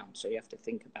tie you down. So you have to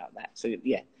think about that. So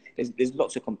yeah, there's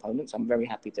lots of components. I'm very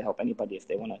happy to help anybody if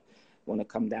they want to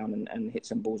come down and hit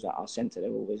some balls at our centre. They're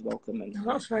always welcome. And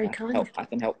that's very kind. I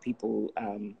can help people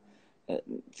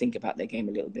think about their game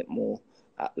a little bit more.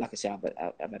 Like I say,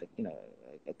 I've had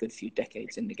a good few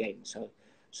decades in the game,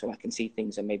 so I can see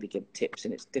things and maybe give tips.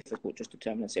 And it's difficult just to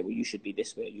turn and say, well, you should be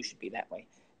this way, or you should be that way.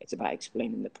 It's about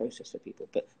explaining the process for people.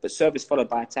 But service followed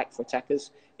by attack for attackers.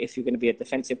 If you're going to be a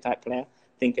defensive type player,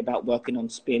 think about working on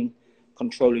spin,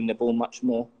 controlling the ball much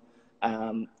more.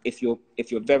 If you're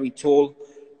very tall,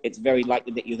 it's very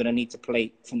likely that you're going to need to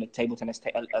play from the table tennis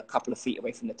a couple of feet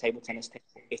away from the table tennis table.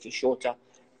 If you're shorter,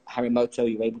 Harimoto,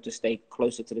 you're able to stay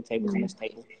closer to the table tennis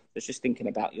table. So it's just thinking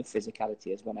about your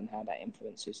physicality as well and how that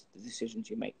influences the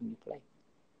decisions you make when you play.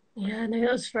 Yeah, no,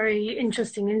 that's very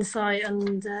interesting insight.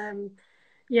 And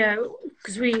yeah,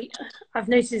 because I've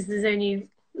noticed there's only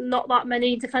not that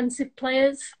many defensive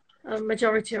players.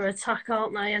 Majority are attack,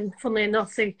 aren't they? And funnily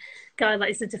enough, the guy that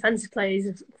is a defensive player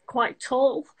is quite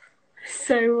tall.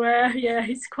 So yeah,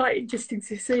 it's quite interesting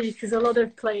to see, because a lot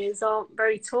of players aren't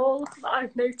very tall, that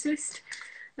I've noticed.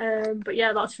 But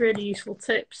yeah, that's really useful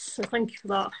tips. So thank you for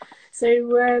that.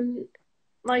 So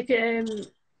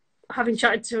having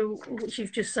chatted to what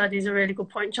you've just said is a really good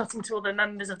point. Chatting to other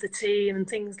members of the team and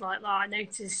things like that, I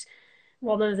noticed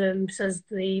one of them says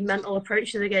the mental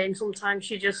approach to the game, sometimes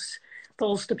she just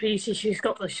falls to pieces. She's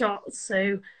got the shots.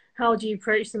 So how do you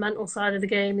approach the mental side of the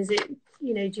game? Is it, do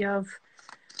you have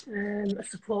a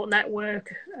support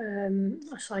network,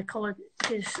 a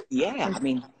psychologist? Yeah, I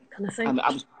mean, kind of thing.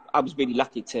 I was really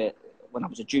lucky to, when I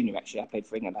was a junior, actually, I played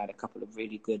for England. I had a couple of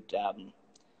really good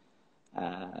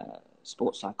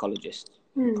sports psychologists.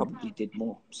 Probably did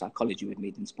more psychology with me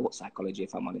than sports psychology,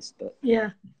 if I'm honest. But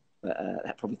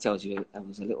that probably tells you I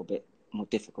was a little bit more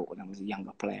difficult when I was a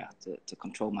younger player to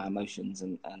control my emotions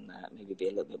and maybe be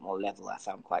a little bit more level. I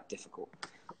found quite difficult.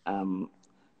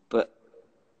 But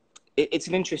it's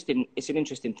an interesting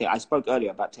thing. I spoke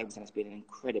earlier about table tennis being an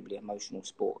incredibly emotional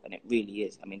sport, and it really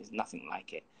is. I mean, there's nothing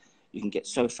like it. You can get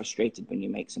so frustrated when you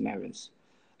make some errors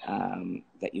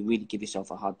that you really give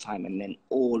yourself a hard time, and then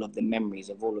all of the memories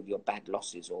of all of your bad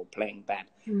losses or playing bad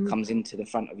comes into the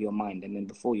front of your mind, and then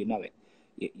before you know it,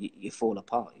 you fall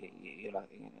apart. You're like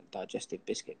digestive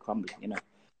biscuit crumbling.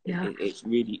 It's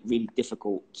really, really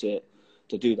difficult to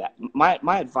do that.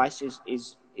 My advice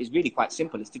is really quite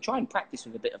simple. It's to try and practice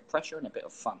with a bit of pressure and a bit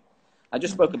of fun. I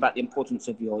just spoke about the importance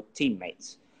of your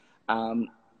teammates.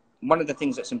 One of the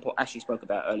things that's important, Ashley spoke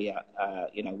about earlier,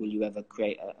 will you ever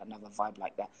create another vibe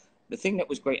like that? The thing that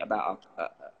was great about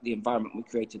the environment we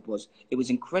created was it was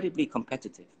incredibly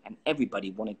competitive, and everybody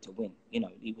wanted to win.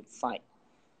 You would fight,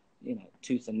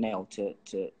 tooth and nail to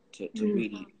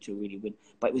really win.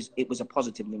 But it was a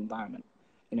positive environment.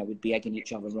 We'd be egging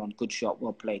each other on. Good shot,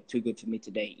 well played, too good for me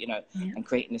today. And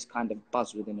creating this kind of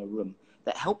buzz within a room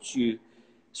that helps you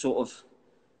sort of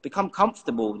become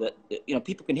comfortable that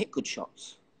people can hit good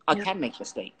shots. I can make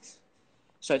mistakes.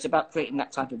 So it's about creating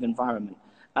that type of environment.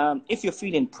 If you're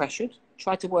feeling pressured,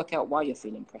 try to work out why you're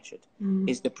feeling pressured.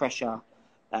 Is the pressure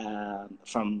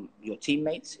from your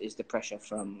teammates? Is the pressure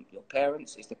from your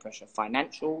parents? Is the pressure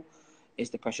financial? Is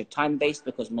the pressure time-based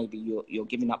because maybe you're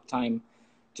giving up time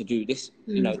to do this,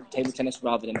 table tennis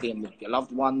rather than being with your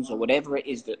loved ones, or whatever it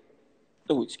is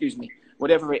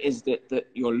whatever it is that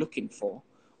you're looking for,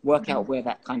 work out where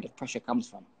that kind of pressure comes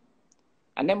from.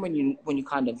 And then when you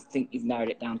kind of think you've narrowed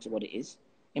it down to what it is,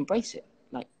 embrace it.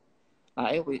 Like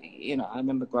I always, I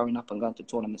remember growing up and going to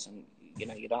tournaments, and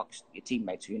you'd ask your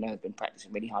teammates who have been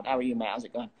practicing really hard, how are you, mate? How's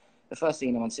it going? The first thing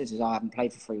anyone says is, I haven't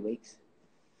played for 3 weeks.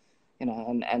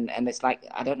 And it's like,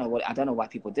 I don't know why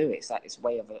people do it. It's like this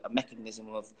way of a mechanism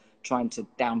of trying to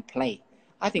downplay.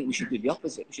 I think we should do the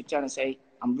opposite. We should try and say,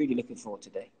 I'm really looking forward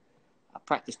today. I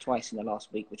practiced twice in the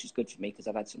last week, which is good for me because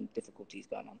I've had some difficulties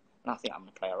going on. And I think I'm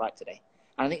going to play all right today.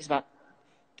 And I think it's about,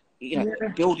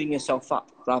 building yourself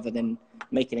up rather than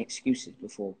making excuses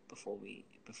before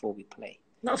we play.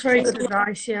 That's very good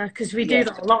advice, yeah, because we do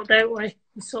that a lot, don't we?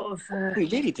 Sort of. We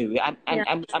really do,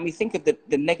 and we think of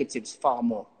the negatives far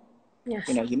more. Yes.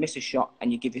 You miss a shot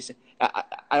and you give yourself.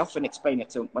 I often explain it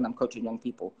to when I'm coaching young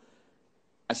people.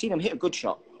 I see them hit a good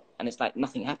shot, and it's like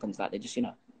nothing happens. Like they just,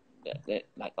 they're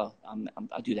like, oh,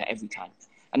 I do that every time,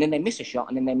 and then they miss a shot,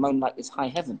 and then they moan like it's high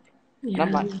heaven. Yeah.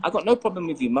 And I'm like, I've got no problem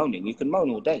with you moaning. You can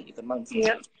moan all day. You can moan for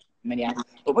many hours.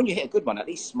 But when you hit a good one, at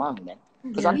least smile then.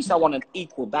 Because at least I want an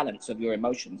equal balance of your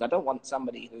emotions. I don't want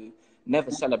somebody who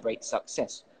never celebrates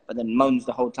success, but then moans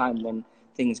the whole time when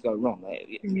things go wrong.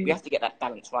 We have to get that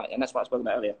balance right. And that's what I spoke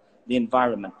about earlier, the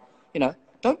environment.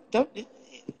 Don't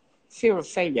fear of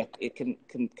failure, it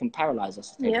can paralyze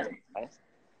us as table tennis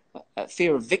players.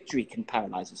 Fear of victory can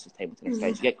paralyze us as table tennis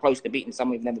players. You get close to beating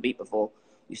someone you've never beat before,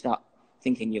 you start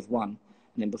thinking you've won,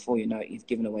 and then before you know it, you've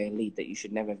given away a lead that you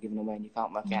should never have given away, and you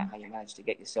can't work out how you managed to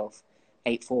get yourself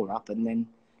 8-4 up and then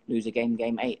lose a game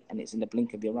 8, and it's in the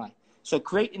blink of your eye. So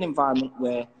create an environment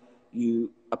where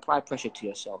you apply pressure to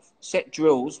yourself. Set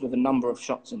drills with a number of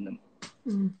shots in them.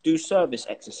 Do service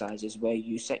exercises where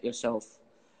you set yourself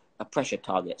a pressure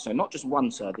target. So not just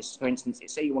one service. For instance,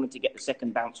 say you wanted to get the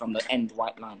second bounce on the end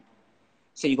white line.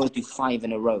 Say you've got to do 5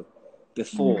 in a row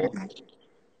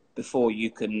before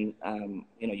you can,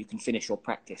 you can finish your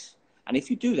practice. And if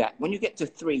you do that, when you get to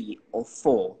 3 or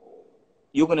 4,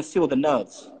 you're going to feel the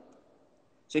nerves.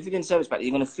 So if you're doing service practice,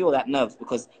 you're going to feel that nerves,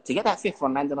 because to get that 5th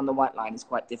one landed on the white line is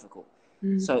quite difficult.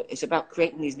 So it's about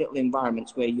creating these little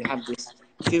environments where you have this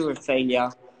fear of failure,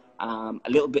 a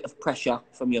little bit of pressure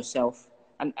from yourself.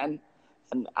 And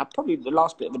I probably, the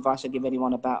last bit of advice I give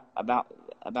anyone about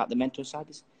the mental side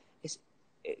is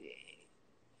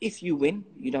if you win,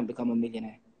 you don't become a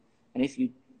millionaire. And if you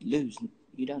lose,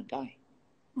 you don't die.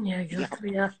 Yeah,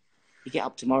 exactly, You get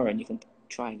up tomorrow and you can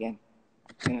try again.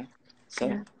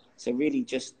 So really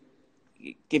just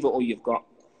give it all you've got.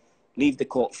 Leave the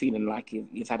court feeling like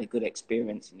you've had a good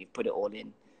experience and you've put it all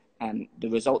in. And the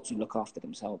results will look after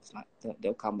themselves. Like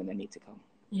they'll come when they need to come.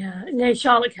 Yeah,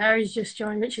 Charlotte Carey's just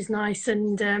joined, which is nice.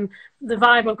 And the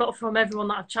vibe I've got from everyone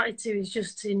that I've chatted to is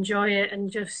just to enjoy it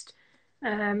and just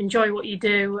enjoy what you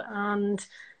do. And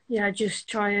just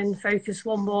try and focus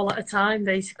one ball at a time,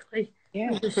 basically.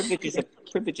 Yeah,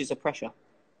 privilege is a pressure.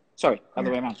 Sorry,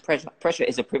 other way around. Pressure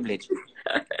is a privilege.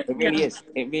 It really is.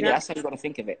 It really. That's how you got to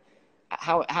think of it.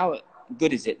 How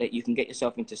good is it that you can get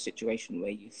yourself into a situation where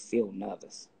you feel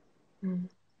nervous?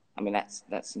 I mean,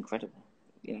 that's incredible.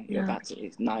 You're about to,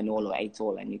 it's 9 all or 8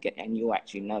 all, and you're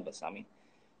actually nervous. I mean,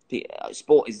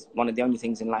 sport is one of the only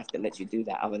things in life that lets you do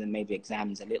that, other than maybe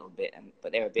exams a little bit.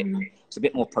 But they're it's a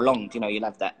bit more prolonged. You'll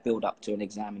have that build up to an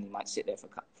exam, and you might sit there for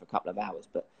a couple of hours.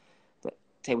 But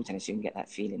table tennis, you can get that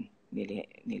feeling nearly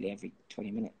every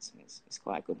 20 minutes. It's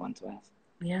quite a good one to have.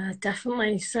 Yeah,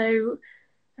 definitely. So,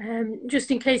 just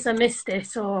in case I missed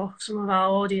it or some of our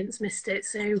audience missed it,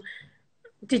 so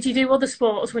did you do other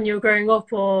sports when you were growing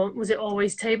up, or was it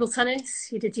always table tennis?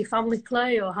 Did your family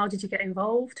play, or how did you get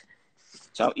involved?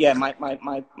 So yeah, my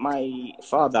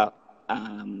father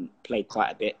played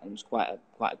quite a bit and was quite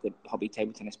a good hobby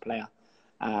table tennis player.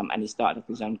 And he started up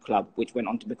his own club, which went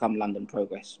on to become London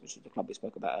Progress, which is the club we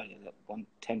spoke about earlier, that won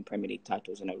 10 Premier League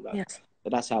titles in a row. Yes. So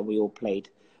that's how we all played.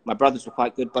 My brothers were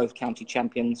quite good, both county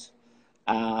champions.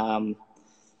 I'd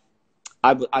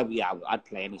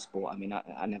play any sport. I mean, I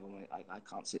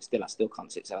can't sit still. I still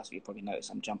can't sit still. That's what you probably notice.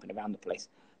 I'm jumping around the place.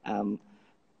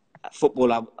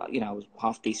 Football, I was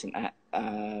half decent at.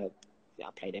 I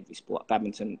played every sport.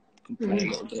 Badminton, can play a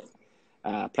little bit.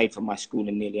 Played for my school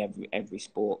in nearly every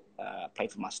sport.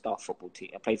 Played for my staff football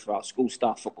team. I played for our school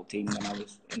staff football team when I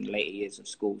was in the later years of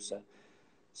school.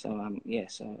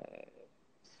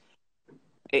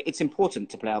 It's important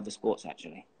to play other sports.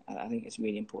 Actually, I think it's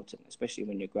really important, especially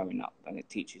when you're growing up, and it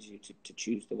teaches you to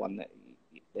choose the one that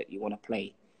you want to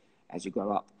play as you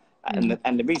grow up.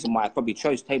 And the reason why I probably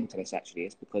chose table tennis actually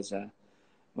is because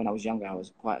when I was younger, I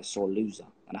was quite a sore loser,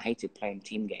 and I hated playing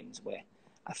team games where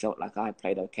I felt like I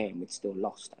played okay and we'd still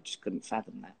lost. I just couldn't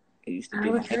fathom that. It used to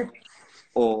be my head.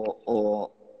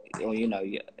 Or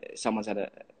someone's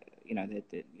had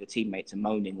your teammates are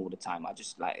moaning all the time.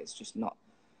 It's just not.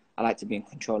 I like to be in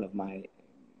control of my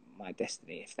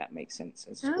destiny, if that makes sense.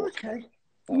 As a sport. Okay.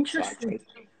 Interesting.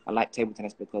 I like table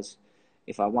tennis because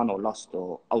if I won or lost,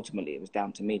 or ultimately it was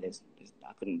down to me,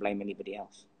 I couldn't blame anybody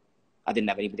else. I didn't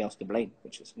have anybody else to blame,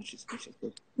 which is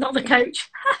good. Not the coach.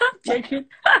 Joking.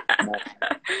 No,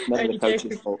 never the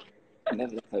coach's fault.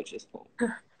 Never the coach's fault.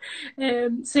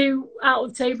 So out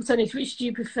of table tennis, which do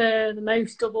you prefer the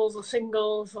most, doubles or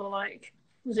singles, or like,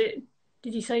 was it?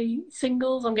 Did you say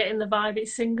singles? I'm getting the vibe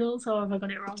it's singles, or have I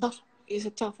got it wrong? It's a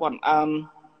tough one.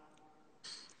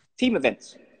 Team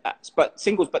events, but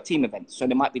singles, but team events. So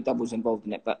there might be doubles involved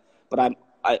in it, but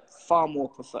I far more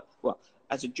prefer. Well,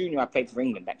 as a junior, I played for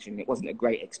England actually, and it wasn't a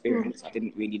great experience. I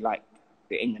didn't really like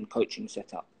the England coaching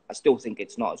setup. I still think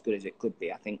it's not as good as it could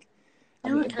be. I think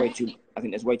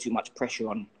there's way too much pressure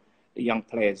on the young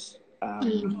players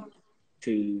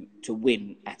to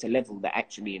win at a level that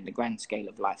actually, in the grand scale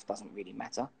of life, doesn't really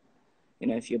matter. You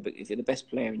know, if you're the best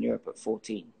player in Europe at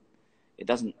 14, it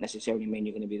doesn't necessarily mean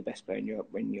you're going to be the best player in Europe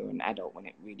when you're an adult, when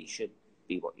it really should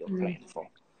be what you're playing for.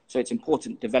 So it's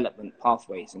important development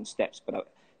pathways and steps. But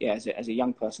as a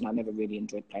young person, I never really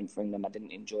enjoyed playing for England. I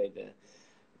didn't enjoy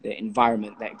the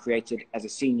environment that it created. As a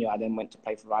senior, I then went to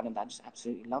play for Ireland. I just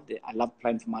absolutely loved it. I loved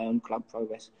playing for my own club,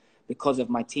 Progress, because of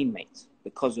my teammates,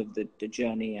 because of the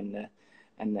journey and the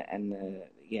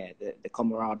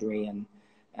camaraderie and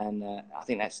I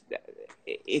think that's,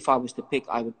 if I was to pick,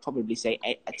 I would probably say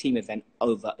a team event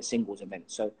over a singles event.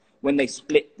 So when they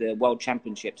split the World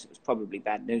Championships, it was probably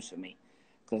bad news for me,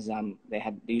 because they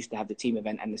used to have the team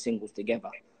event and the singles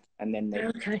together, and then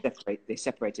they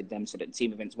separated them so that the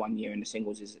team event's 1 year and the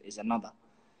singles is another.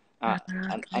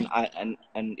 And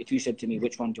if you said to me,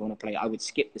 which one do you want to play, I would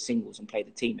skip the singles and play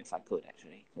the team if I could,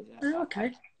 actually, because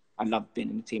I love being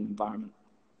in a team environment.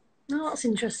 No, that's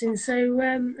interesting. So,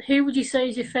 who would you say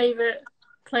is your favourite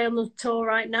player on the tour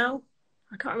right now?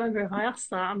 I can't remember if I asked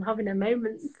that. I'm having a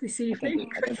moment this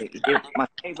evening. I don't think you did. My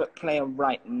favourite player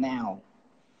right now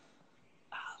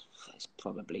is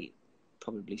probably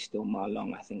still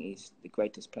Marlon. I think he's the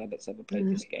greatest player that's ever played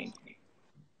this game.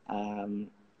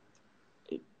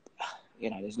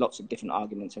 There's lots of different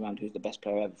arguments around who's the best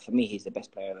player ever. For me, he's the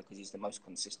best player ever because he's the most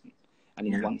consistent, and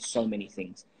he's won so many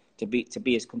things. To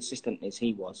be as consistent as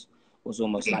he was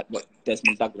almost like what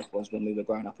Desmond Douglas was when we were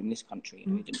growing up in this country.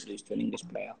 You know, he didn't lose to an English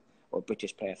player or a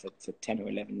British player for 10 or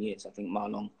 11 years. I think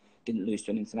Marlon didn't lose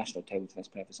to an international table tennis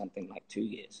player for something like 2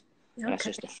 years. And that's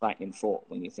just a frightening thought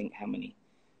when you think how many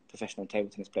professional table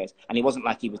tennis players. And he wasn't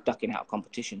like he was ducking out of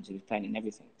competitions. He was playing in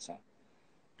everything. So,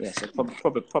 so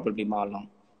probably Marlon.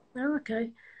 Oh, okay.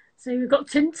 So we've got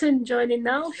Tintin joining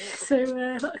now.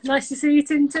 So nice to see you,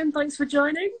 Tintin. Thanks for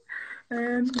joining.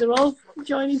 They're all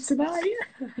joining tonight.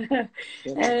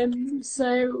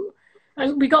 So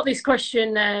we got this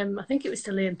question. I think it was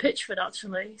to Liam Pitchford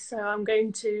actually. So I'm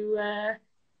going to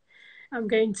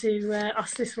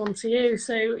ask this one to you.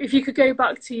 So if you could go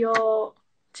back to your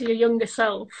younger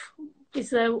self, is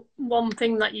there one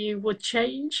thing that you would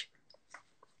change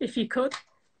if you could?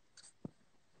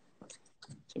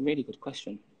 It's a really good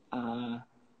question.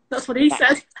 That's what he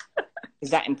said.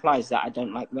 Because that implies that I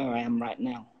don't like where I am right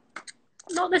now.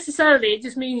 Not necessarily. It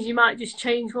just means you might just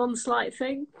change one slight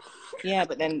thing. Yeah,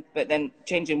 but then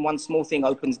changing one small thing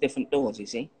opens different doors, you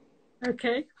see.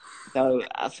 Okay. So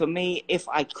for me, if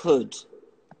I could,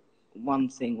 one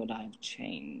thing would I have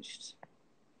changed?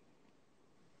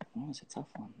 Oh, it's a tough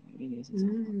one. It really is a tough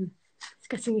one. It's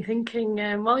getting you thinking.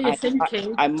 While you're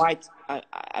thinking, I might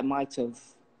have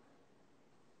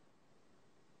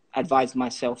advised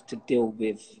myself to deal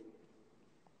with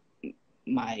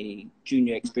my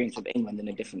junior experience with England in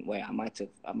a different way. I might have.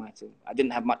 I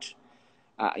didn't have much.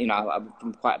 I'm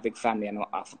from quite a big family, and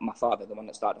my father, the one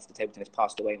that started off the table tennis,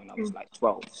 passed away when I was like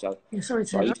 12. So, I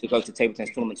used to go to table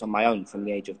tennis tournaments on my own from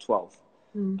the age of 12.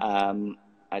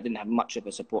 I didn't have much of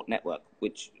a support network,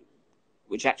 which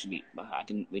actually I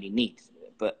didn't really need.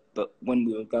 But when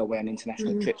we would go away on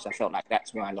international trips, I felt like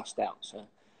that's where I lost out. So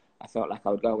I felt like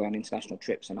I would go away on international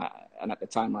trips, and at the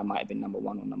time I might have been number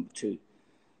 1 or number 2.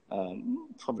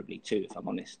 Probably 2 if I'm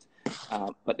honest,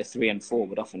 but the 3 and 4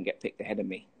 would often get picked ahead of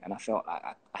me, and I felt like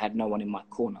I had no one in my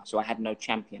corner, so I had no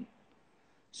champion.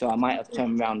 So I might have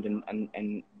turned around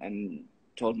and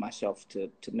told myself to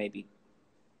maybe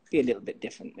be a little bit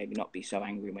different, maybe not be so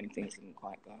angry when things didn't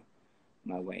quite go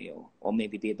my way, or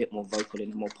maybe be a bit more vocal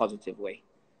in a more positive way.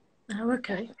 Oh,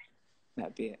 okay.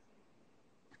 That'd be it.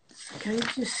 Okay,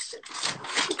 just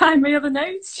find my other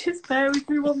notes. Just bear with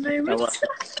me one moment.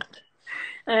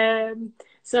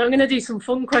 So I'm going to do some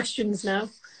fun questions now.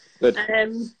 Good.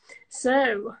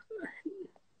 So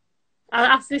I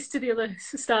asked this to the other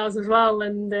stars as well,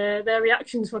 and their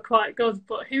reactions were quite good.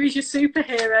 But who is your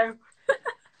superhero?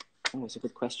 Oh, it's a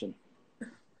good question.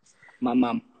 My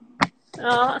mum.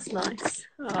 Oh, that's nice.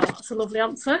 Oh, that's a lovely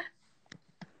answer.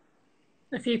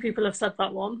 A few people have said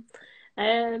that one.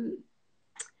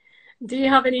 Do you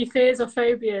have any fears or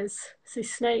phobias? Say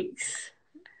snakes.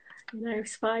 You know,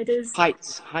 spiders.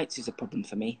 Heights is a problem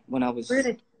for me. When I was,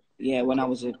 Really? yeah, when I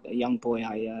was a young boy,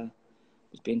 I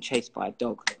was being chased by a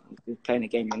dog. We were playing a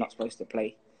game you're not supposed to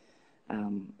play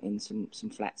in some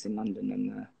flats in London,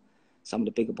 and some of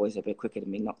the bigger boys a bit quicker than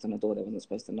me knocked on a door they wasn't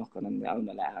supposed to knock on, and the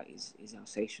owner let out his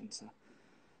Alsatian. So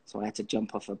I had to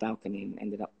jump off a balcony and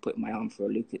ended up putting my arm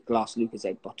through a glass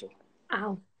Lucozade bottle.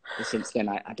 Ow. But since then,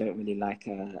 I don't really like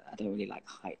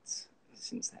heights.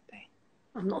 Since that day.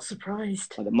 I'm not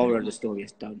surprised. But the moral of the story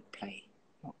is don't play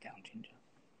knock down ginger.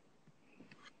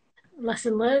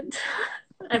 Lesson learned.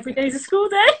 Every day's a school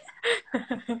day.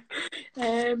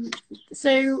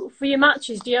 So for your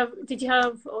matches, do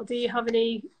you have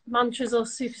any mantras or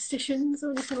superstitions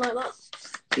or anything like that?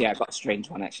 Yeah, I got a strange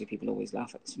one actually. People always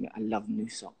laugh at this. I love new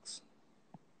socks.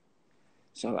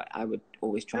 So I would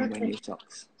always try and wear new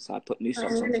socks. So I put new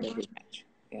socks on for every match.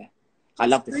 Yeah. I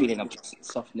love the feeling of just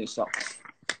soft new socks.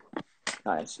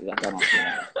 Nice. I don't know.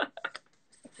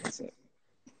 That's it.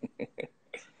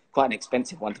 Quite an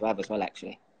expensive one to have as well,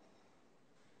 actually.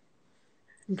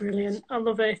 Brilliant. I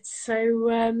love it.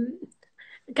 So,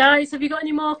 guys, have you got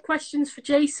any more questions for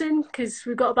Jason? Because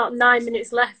we've got about 9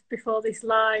 minutes left before this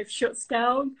live shuts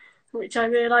down, which I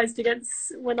realised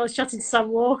when I was chatting to Sam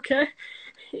Walker.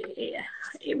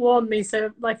 It warned me.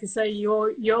 So, like I say,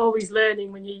 you're always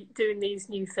learning when you're doing these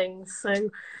new things. So,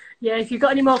 yeah, if you've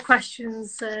got any more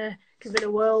questions, give it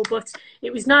a whirl. But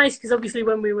it was nice because obviously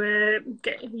when you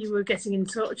were getting in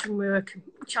touch and we were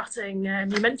chatting,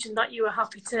 you mentioned that you were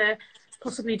happy to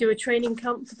possibly do a training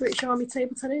camp for British Army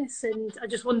table tennis, and I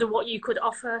just wonder what you could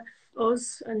offer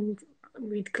us, and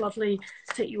we'd gladly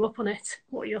take you up on it.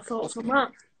 What are your thoughts on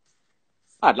that?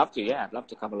 I'd love to, yeah. I'd love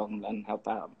to come along and help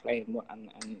out and play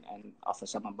and offer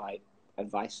some of my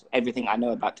advice. Everything I know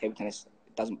about table tennis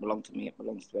doesn't belong to me. It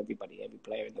belongs to everybody, every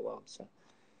player in the world. So,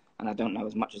 and I don't know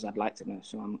as much as I'd like to know.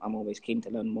 So I'm always keen to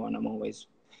learn more, and I'm always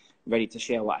ready to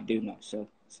share what I do know. So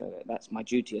that's my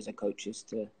duty as a coach, is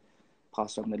to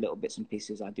pass on the little bits and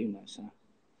pieces I do know. So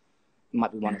it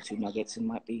might be one or two nuggets, and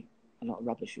might be a lot of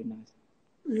rubbish, who knows.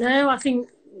 No, I think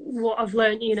what I've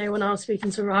learned, when I was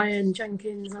speaking to Ryan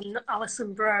Jenkins and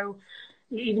Alison Bro,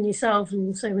 even yourself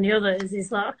and so many others, is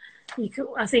that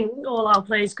I think all our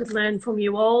players could learn from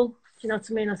you all. Do you know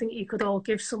what I mean? I think you could all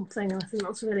give something, and I think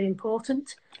that's really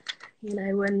important.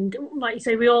 And like you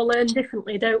say, we all learn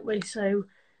differently, don't we? So,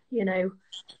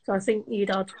 so I think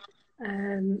you'd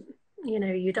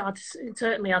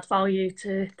certainly add value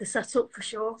to the setup for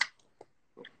sure.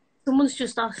 Someone's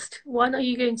just asked, when are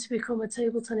you going to become a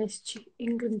table tennis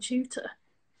England tutor?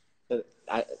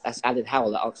 That's Added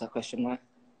Howell that asked that question, right?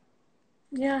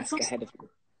 Yeah,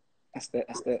 that's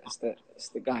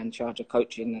the guy in charge of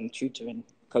coaching and tutoring,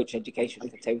 coach education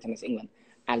for table tennis England.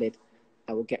 Alid,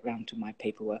 I will get round to my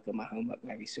paperwork and my homework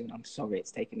very soon. I'm sorry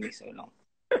it's taken me so long.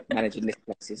 Managing this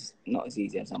place is not as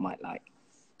easy as I might like.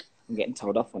 I'm getting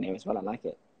told off on here as well. I like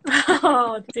it.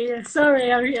 Oh dear,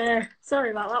 sorry. Sorry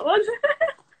about that one.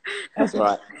 That's all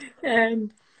right.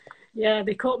 Yeah,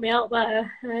 they caught me out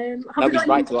there. Nobody's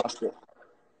right to ask it.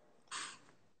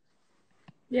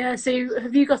 Yeah, so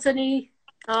have you got any...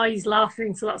 Oh, he's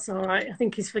laughing, so that's all right. I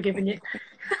think he's forgiven you.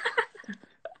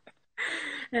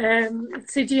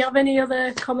 So do you have any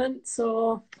other comments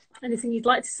or anything you'd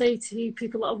like to say to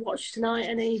people that have watched tonight?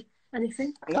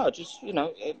 Anything? No, just,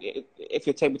 if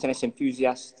you're a table tennis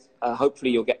enthusiast,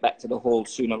 hopefully you'll get back to the hall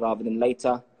sooner rather than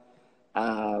later.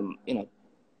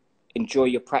 Enjoy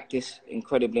your practice.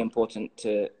 Incredibly important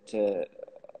to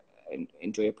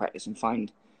enjoy your practice and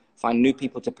find new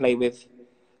people to play with.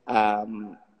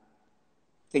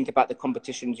 Think about the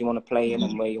competitions you want to play in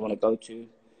and where you want to go to.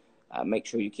 Make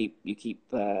sure you keep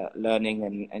learning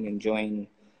and enjoying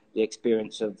the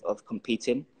experience of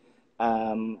competing.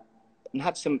 And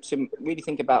have some really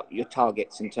think about your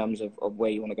targets in terms of where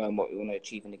you want to go and what you want to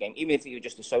achieve in the game. Even if you're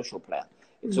just a social player,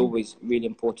 it's always really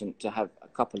important to have a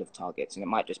couple of targets, and it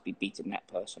might just be beating that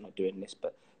person or doing this,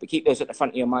 but keep those at the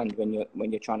front of your mind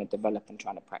when you're trying to develop and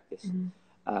trying to practice,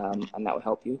 and that will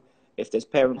help you. If there's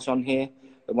parents on here,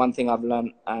 the one thing I've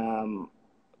learned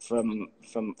from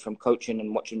coaching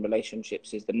and watching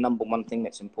relationships is the number one thing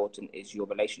that's important is your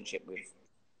relationship with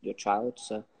your child.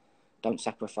 So don't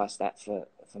sacrifice that for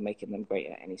making them great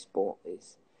at any sport.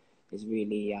 Is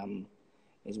really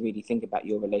think about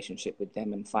your relationship with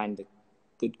them and find a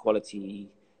good quality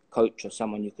coach or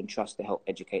someone you can trust to help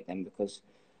educate them, because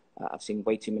I've seen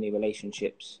way too many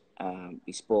relationships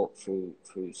be sport through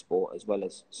sport, as well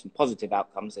as some positive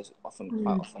outcomes. There's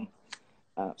quite often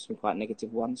some quite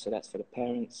negative ones. So that's for the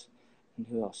parents. And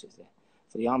who else is there?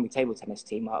 For the Army table tennis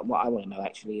team, what I want to know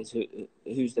actually is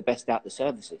who's the best out the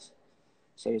services.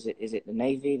 So is it the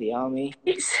Navy, the Army?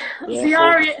 It's the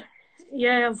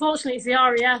Yeah, unfortunately it's the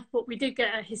RAF, but we did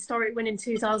get a historic win in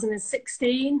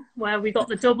 2016 where we got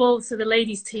the double. So the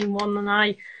ladies team won, and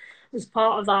I was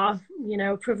part of that.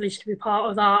 Privileged to be part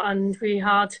of that. And we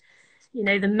had,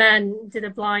 the men did a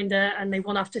blinder and they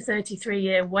won after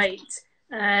 33-year wait.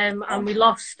 And we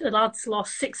lost. The lads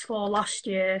lost 6-4 last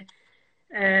year.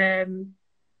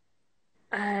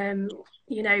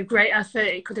 Great effort.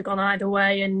 It could have gone either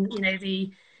way. And,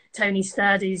 the Tony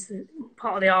Stead, he's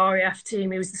part of the RAF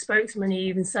team. He was the spokesman. He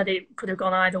even said it could have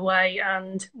gone either way.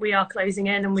 And we are closing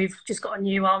in, and we've just got a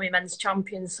new Army men's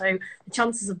champion. So the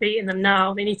chances of beating them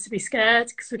now, they need to be scared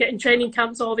because we're getting training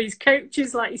camps, all these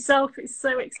coaches like yourself. It's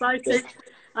so exciting.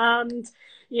 And,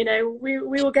 we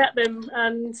will get them.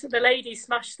 And the ladies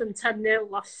smashed them 10-0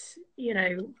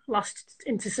 last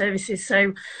inter-services.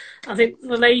 So I think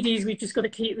the ladies, we've just got to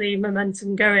keep the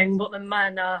momentum going, but the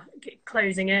men are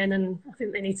closing in, and I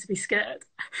think they need to be scared.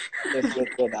 Good.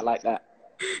 I like that.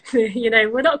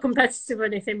 We're not competitive or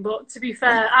anything, but to be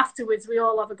fair, afterwards we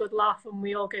all have a good laugh and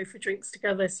we all go for drinks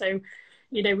together. So,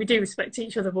 we do respect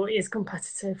each other, but it is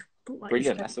competitive.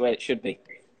 Brilliant. That's the way it should be.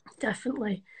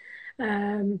 Definitely.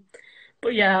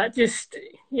 But yeah, just,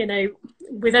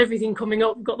 with everything coming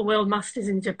up, we've got the World Masters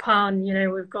in Japan,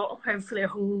 we've got hopefully a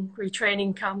Hungary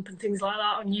training camp and things like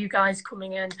that, and you guys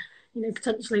coming in,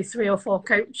 potentially 3 or 4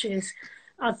 coaches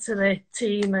add to the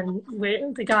team, and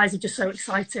the guys are just so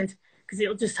excited because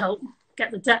it'll just help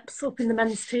get the depth up in the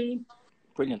men's team.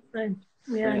 Brilliant. So,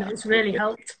 yeah, it's really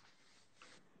helped.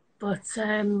 But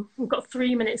we've got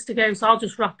 3 minutes to go, so I'll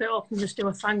just wrap it up and just do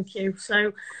a thank you.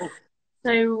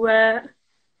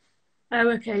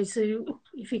 Okay, so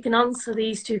if you can answer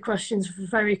these 2 questions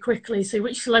very quickly. So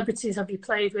which celebrities have you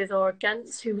played with or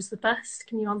against? Who was the best?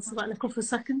 Can you answer that in a couple of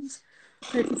seconds?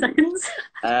 30 seconds?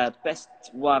 Best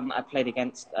one I played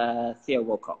against Theo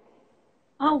Walcott.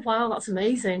 Oh, wow, that's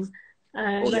amazing.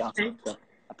 All the artists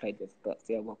I played with, but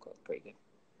Theo Walcott was pretty good.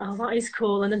 Oh, that is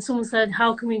cool. And then someone said,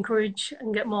 how can we encourage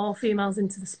and get more females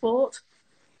into the sport?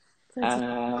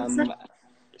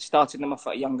 Starting them off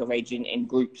at a younger age in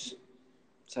groups.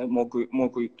 So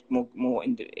more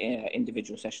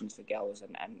individual sessions for girls,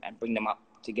 and bring them up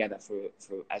together through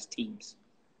as teams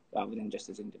rather than just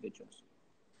as individuals.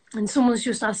 And someone's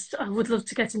just asked, I would love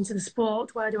to get into the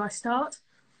sport. Where do I start?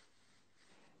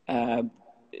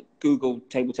 Google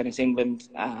Table Tennis England.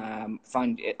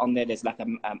 Find it on there. There's like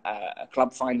a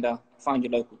club finder. Find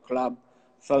your local club,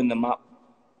 phone them up,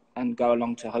 and go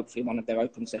along to hopefully one of their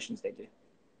open sessions they do.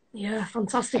 Yeah,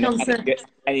 fantastic answer.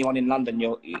 Anyone in London,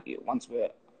 once we're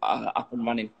up and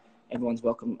running, everyone's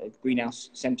welcome. The Greenhouse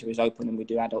Centre is open, and we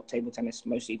do adult table tennis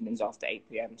most evenings after 8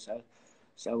 p.m. So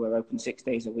we're open 6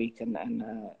 days a week, and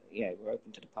we're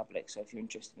open to the public. So if you're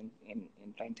interested in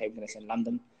playing table tennis in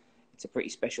London, it's a pretty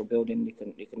special building.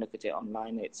 You can look at it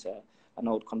online. It's an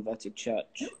old converted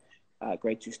church,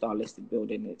 grade 2 star listed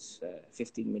building. It's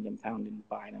 £15 million in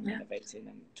buying and renovating,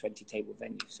 and 20 table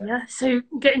venues. So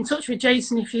get in touch with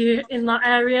Jason if you're in that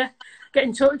area. Get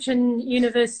in touch. And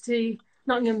University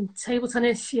Nottingham table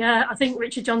tennis. Yeah, I think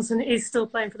Richard Johnson is still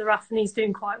playing for the RAF and he's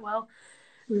doing quite well.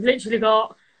 We've literally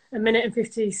got 1 minute and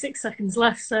 56 seconds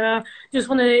left. So just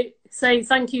want to say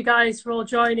thank you guys for all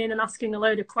joining and asking a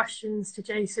load of questions to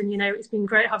Jason. It's been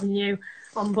great having you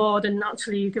on board, and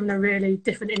actually you've given a really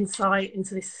different insight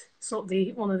into this sort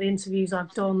of one of the interviews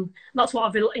I've done. And that's what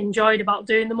I've enjoyed about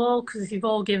doing them all, because you've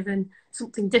all given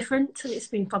something different and it's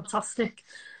been fantastic.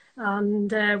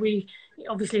 And we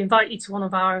obviously invite you to one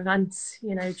of our events,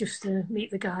 just to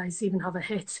meet the guys, even have a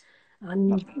hit.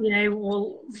 And,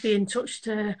 we'll be in touch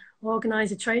to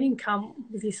organise a training camp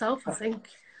with yourself, I think,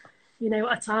 at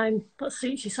a time that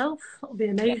suits yourself. That'll be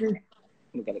amazing.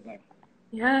 We'll get it going.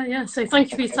 Yeah. So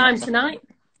thank you for your time tonight.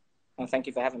 Well, thank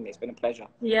you for having me. It's been a pleasure.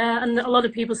 Yeah, and a lot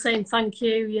of people saying thank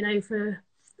you,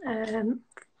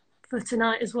 for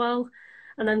tonight as well.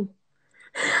 And then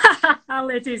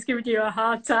Liddy's giving you a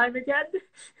hard time again.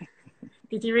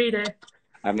 Did you read it?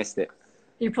 I missed it.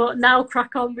 You put, now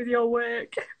crack on with your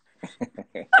work.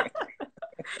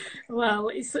 Well,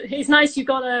 it's nice you've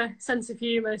got a sense of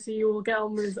humour, so you will get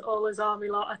on with all his army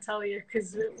lot, I tell you,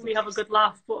 because we have a good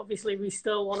laugh, but obviously we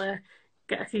still want to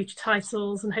get a few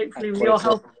titles, and hopefully with your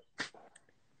help.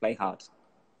 Play hard.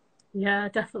 Yeah,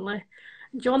 definitely.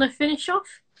 Do you want to finish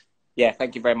off? Yeah,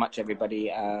 thank you very much,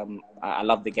 everybody. I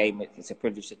love the game. It's a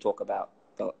privilege to talk about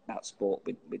sport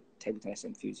with table tennis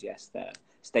enthusiasts.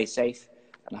 Stay safe,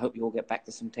 and I hope you all get back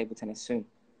to some table tennis soon.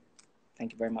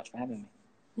 Thank you very much for having me.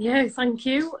 Yeah, thank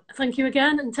you. Thank you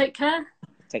again, and take care.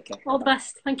 Take care. All the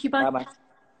best. Thank you. Bye.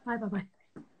 Bye-bye. Bye.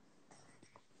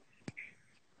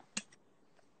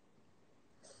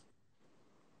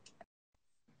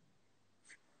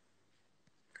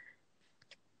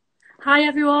 Hi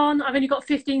everyone, I've only got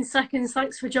 15 seconds.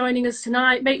 Thanks for joining us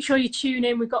tonight. Make sure you tune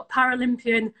in. We've got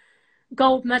Paralympian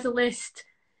gold medalist,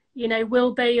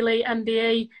 Will Bailey,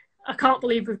 MBE. I can't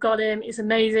believe we've got him. It's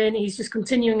amazing. He's just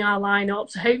continuing our lineup.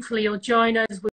 So hopefully you'll join us.